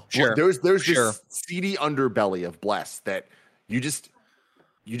 He will. Sure. There's this seedy underbelly of Bless that you just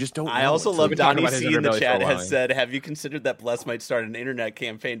don't know. I also love Donnie C in the chat while, has said, have you considered that Bless might start an internet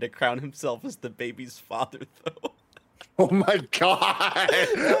campaign to crown himself as the baby's father, though? Oh my God.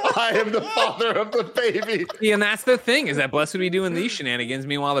 I am the father of the baby. Yeah, and that's the thing, is that Bless would be doing these shenanigans.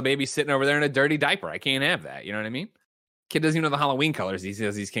 Meanwhile, the baby's sitting over there in a dirty diaper. I can't have that. You know what I mean? Kid doesn't even know the Halloween colors. He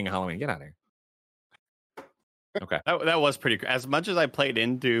says he's king of Halloween. Get out of here. Okay. That was pretty. As much as I played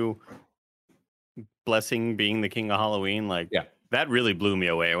into Blessing being the king of Halloween, like, yeah, that really blew me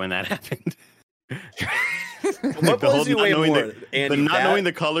away when that happened. What blows you away more, Andy? The not knowing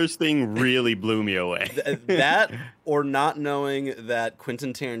the colors thing really blew me away. That, or not knowing that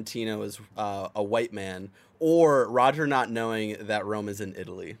Quentin Tarantino is a white man, or Roger not knowing that Rome is in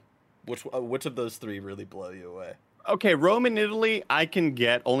Italy. Which of those three really blow you away? Okay, Rome and Italy, I can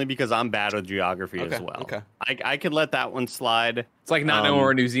get only because I'm bad with geography as well. Okay, I can let that one slide. It's like not knowing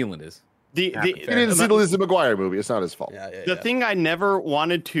where New Zealand is. He didn't see the Lizzie McGuire movie. It's not his fault. The thing I never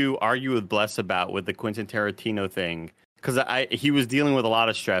wanted to argue with Bless about with the Quentin Tarantino thing, because he was dealing with a lot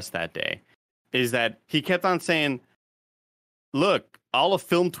of stress that day, is that he kept on saying, look, all of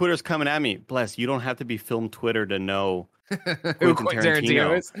film Twitter's coming at me. Bless, you don't have to be film Twitter to know who Quentin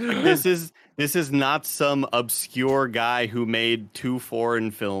Tarantino is. Like, this is not some obscure guy who made 2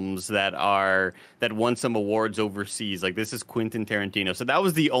 foreign films that won some awards overseas. Like, this is Quentin Tarantino. So that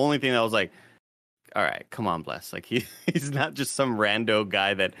was the only thing that I was like, all right, come on, Bless. Like, he's not just some rando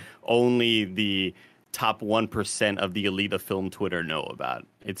guy that only the top 1% of the elite of film Twitter know about.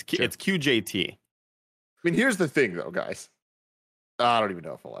 It's QJT. I mean, here's the thing, though, guys. I don't even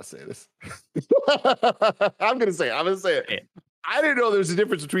know if I want to say this. I'm going to say it. I didn't know there was a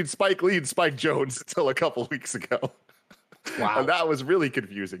difference between Spike Lee and Spike Jonze until a couple weeks ago. Wow. And that was really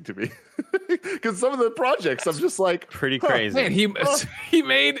confusing to me. Because some of the projects, I'm just like... Pretty crazy. Man, he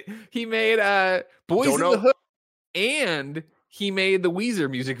made Boys in the Hood, and he made the Weezer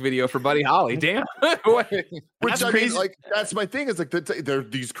music video for Buddy Holly. Damn. Which, I mean, like, that's my thing. Is like, there are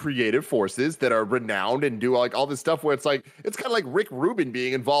these creative forces that are renowned and do like all this stuff where it's like, it's kind of like Rick Rubin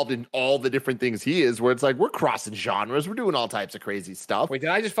being involved in all the different things he is, where it's like, we're crossing genres. We're doing all types of crazy stuff. Wait, did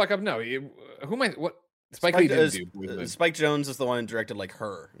I just fuck up? No. Who am I? What? Spike Lee didn't do. Spike Jonze is the one who directed like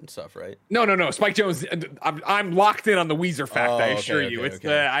Her and stuff, right? No. Spike Jonze. I'm locked in on the Weezer fact. I assure you.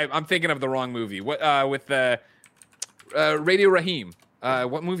 I'm thinking of the wrong movie. What with the Radio Raheem.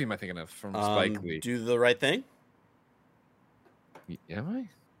 What movie am I thinking of from Spike Lee? Do the Right Thing. Am I?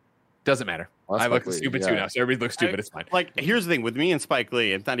 Doesn't matter. I look stupid too now, so everybody looks stupid. It's fine. Like, here's the thing with me and Spike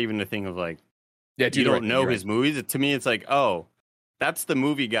Lee. It's not even a thing of like, you don't know his movies. To me, it's like, oh, that's the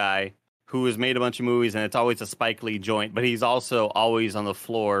movie guy who has made a bunch of movies, and it's always a Spike Lee joint. But he's also always on the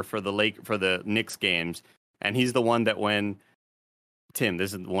floor for the Knicks games, and he's the one that when. Tim,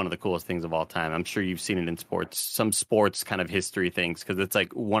 this is one of the coolest things of all time. I'm sure you've seen it in sports, some sports kind of history things, because it's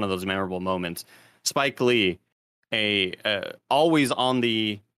like one of those memorable moments. Spike Lee, always on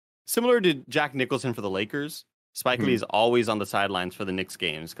the, similar to Jack Nicholson for the Lakers, Spike Lee is always on the sidelines for the Knicks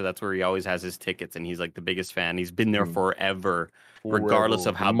games, because that's where he always has his tickets, and he's like the biggest fan. He's been there forever, regardless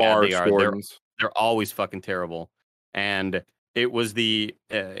of how bad they are. They're always fucking terrible. And it was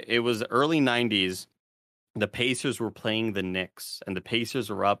early 90s. The Pacers were playing the Knicks, and the Pacers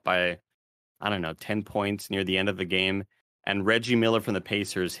were up by, 10 points near the end of the game. And Reggie Miller from the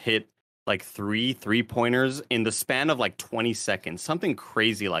Pacers hit like 3 3-pointers in the span of like 20 seconds, something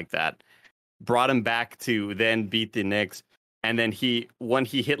crazy like that. Brought him back to then beat the Knicks. And then he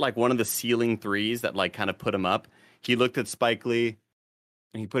hit like one of the ceiling threes that like kind of put him up. He looked at Spike Lee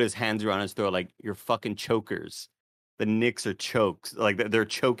and he put his hands around his throat like, you're fucking chokers. The Knicks are chokes, like they're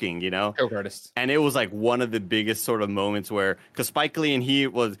choking, choke artists. And it was like one of the biggest sort of moments where, because Spike Lee and he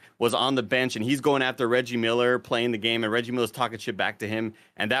was on the bench and he's going after Reggie Miller playing the game, and Reggie Miller's talking shit back to him,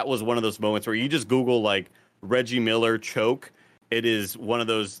 and that was one of those moments where you just Google like Reggie Miller choke, It is one of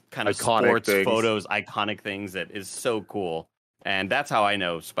those kind of Iconic sports things. photos, iconic things that is so cool. And that's how I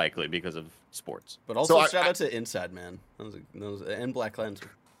know Spike Lee, because of sports. But also So shout out to Inside Man. And Black Lantern.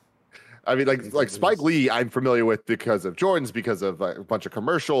 I mean, like Spike Lee, I'm familiar with because of Jordans, because of a bunch of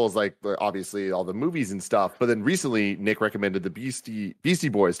commercials, like obviously all the movies and stuff. But then recently, Nick recommended the Beastie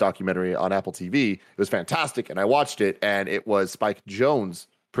Boys documentary on Apple TV. It was fantastic, and I watched it, and it was Spike Jonze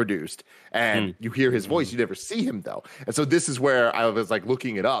produced, and you hear his voice. You never see him though, and so this is where I was like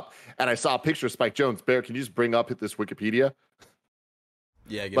looking it up, and I saw a picture of Spike Jonze. Bear, can you just bring up this Wikipedia?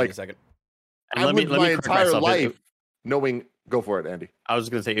 Yeah, give me a second. I lived my entire life knowing. Go for it, Andy. I was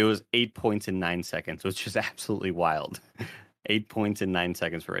going to say it was 8 points in 9 seconds, which is absolutely wild. 8 points in 9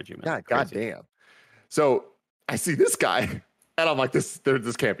 seconds for Reggie. Yeah, goddamn. So I see this guy, and I'm like, this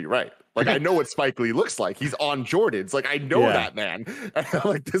can't be right. Like, I know what Spike Lee looks like. He's on Jordans. Like, I know that man. And I'm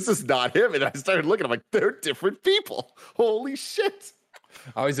like, this is not him. And I started looking. I'm like, they're different people. Holy shit.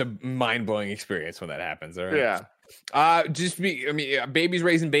 Always a mind-blowing experience when that happens. All right. Yeah. Babies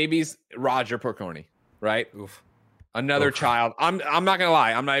raising babies. Roger Porconi, right? Oof. Another child. I'm not gonna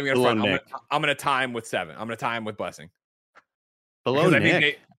lie. I'm not even gonna front. Nick. I'm gonna tie him with 7. I'm gonna tie him with Blessing. Below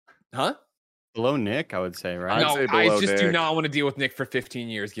Nick. Huh? Below Nick, I would say, right? No, say I below just do Nick. not want to deal with Nick for 15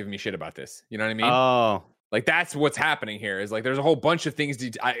 years giving me shit about this. You know what I mean? Oh, Like, that's what's happening here. Is like there's a whole bunch of things.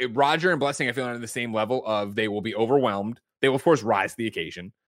 Roger and Blessing, I feel, are on the same level of they will be overwhelmed. They will, of course, rise to the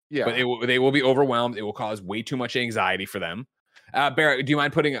occasion. Yeah. But they will be overwhelmed. It will cause way too much anxiety for them. Barrett, do you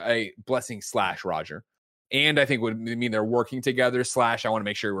mind putting a Blessing / Roger? And I think would mean they're working together / I want to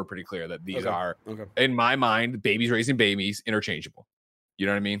make sure we're pretty clear that these are, in my mind, babies raising babies, interchangeable. You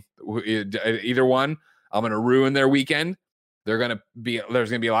know what I mean? Either one, I'm going to ruin their weekend. There's going to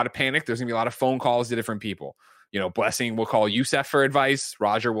be a lot of panic. There's going to be a lot of phone calls to different people. You know, Blessing will call Youssef for advice.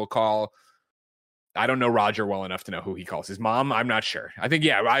 Roger will call, I don't know Roger well enough to know who he calls. His mom? I'm not sure. I think,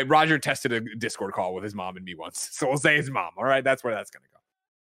 Roger tested a Discord call with his mom and me once. So we'll say his mom. All right, that's where that's going to go.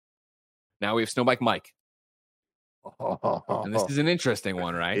 Now we have Snowbike Mike. And this is an interesting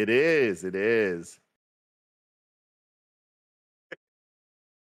one, right? It is. It is.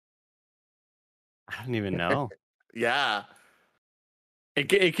 I don't even know. Yeah.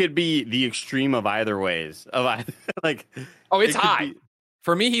 It could be the extreme of either ways. Like, it's high.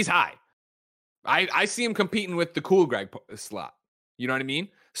 For me, he's high. I see him competing with the Cool Greg slot. You know what I mean?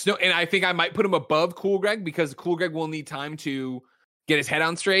 And I think I might put him above Cool Greg because Cool Greg will need time to get his head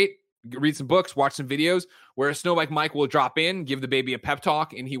on straight, read some books, watch some videos, whereas Snowbike Mike will drop in, give the baby a pep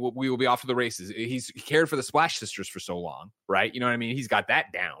talk, and we will be off to the races. He cared for the Splash Sisters for so long, right? You know what I mean? He's got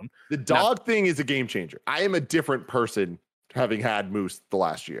that down. The dog thing is a game changer. I am a different person having had Moose the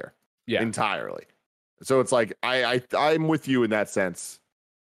last year. Yeah. Entirely. So it's like, I'm with you in that sense.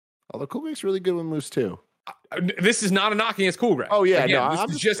 Although Cool Greg's really good with Moose too. This is not a knocking against Cool Greg. Oh, yeah. Again, No,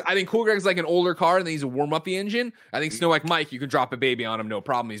 this is just, I think Cool Greg's like an older car and he's a warm-up engine. I think Snowbike Mike, you can drop a baby on him, no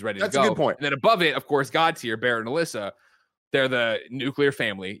problem. He's ready to go. That's a good point. And then above it, of course, God tier, Barrett and Alyssa, they're the nuclear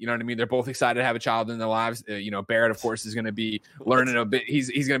family. You know what I mean? They're both excited to have a child in their lives. Barrett, of course, is going to be learning a bit. He's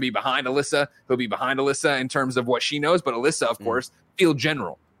going to be behind Alyssa. He'll be behind Alyssa in terms of what she knows. But Alyssa, of course, field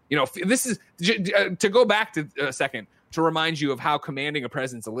general. You know, this is to go back to a second to remind you of how commanding a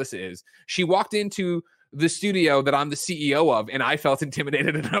presence Alyssa is. She walked into the studio that I'm the CEO of, and I felt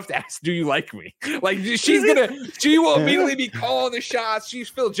intimidated enough to ask, "Do you like me?" Like she will immediately be calling the shots. She's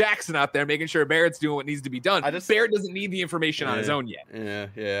Phil Jackson out there making sure Barrett's doing what needs to be done. Barrett doesn't need the information on his own yet.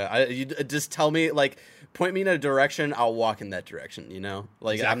 Yeah. You just tell me, like, point me in a direction, I'll walk in that direction. You know,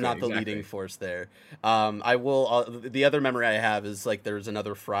 like exactly, I'm not the leading force there. I will. The other memory I have is like there was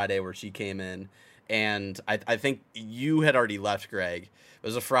another Friday where she came in, and I think you had already left, Greg. It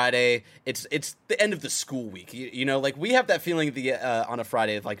was a Friday. It's the end of the school week. You know, like we have that feeling on a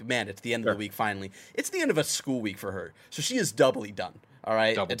Friday of like, man, it's the end of the week finally. It's the end of a school week for her. So she is doubly done. All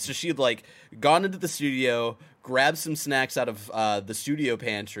right. And so she had like gone into the studio, grabbed some snacks out of the studio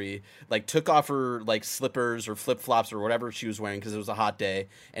pantry, like took off her like slippers or flip flops or whatever she was wearing because it was a hot day,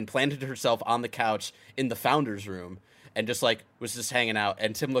 and planted herself on the couch in the founder's room and just like was just hanging out.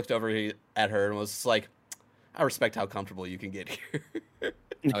 And Tim looked over at her and was just like, I respect how comfortable you can get here.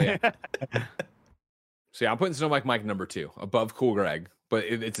 Oh, yeah. So, yeah, I'm putting Snowbike Mike number 2 above Cool Greg, but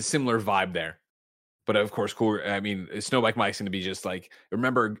it's a similar vibe there. But, of course, Snowbike Mike's going to be just like,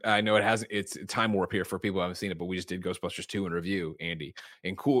 remember, I know it's time warp here for people who haven't seen it, but we just did Ghostbusters 2 in review, Andy.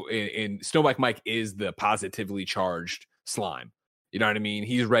 And Snowbike Mike is the positively charged slime. You know what I mean?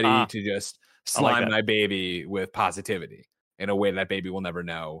 He's ready to just slime my baby with positivity in a way that baby will never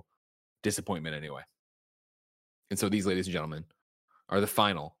know disappointment anyway. And so these, ladies and gentlemen, are the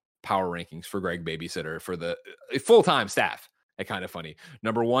final power rankings for Greg Babysitter for the full-time staff at Kind of Funny.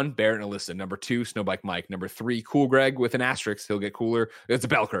 Number 1, Barrett and Alyssa. Number 2, Snowbike Mike. Number 3, Cool Greg with an asterisk. He'll get cooler. It's a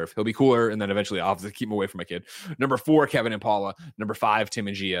bell curve. He'll be cooler, and then eventually I'll have to keep him away from my kid. Number 4, Kevin and Paula. Number 5, Tim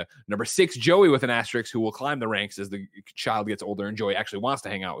and Gia. Number 6, Joey with an asterisk, who will climb the ranks as the child gets older and Joey actually wants to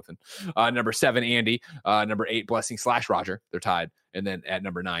hang out with him. Number 7, Andy. Number 8, Blessing / Roger. They're tied. And then at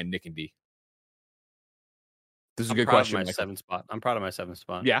number 9, Nick and D. This is a good question. I'm proud of my 7th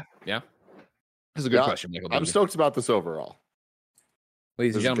spot. Yeah. This is a good question, Michael. I'm stoked about this overall.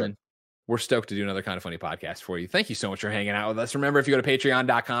 Ladies and gentlemen, we're stoked to do another Kind of Funny podcast for you. Thank you so much for hanging out with us. Remember, if you go to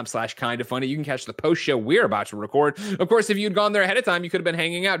patreon.com/kindoffunny, you can catch the post show we're about to record. Of course, if you'd gone there ahead of time, you could have been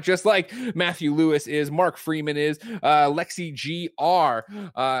hanging out just like Matthew Lewis is, Mark Freeman is, Lexi GR.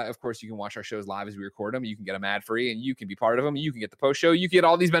 Of course, you can watch our shows live as we record them. You can get them ad free and you can be part of them. You can get the post show. You can get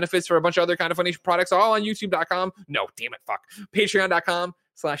all these benefits for a bunch of other Kind of Funny products, all on youtube.com. No, damn it, fuck.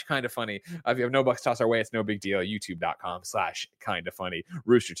 Patreon.com/kindoffunny. If you have no bucks toss our way, it's no big deal. YouTube.com/kindoffunny.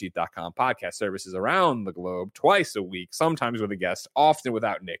 Roosterteeth.com. Podcast services around the globe twice a week, sometimes with a guest, often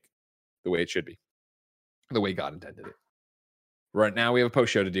without Nick, the way it should be, the way God intended it. Right now, we have a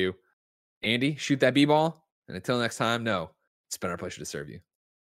post show to do. Andy, shoot that B-ball. And until next time, no, it's been our pleasure to serve you.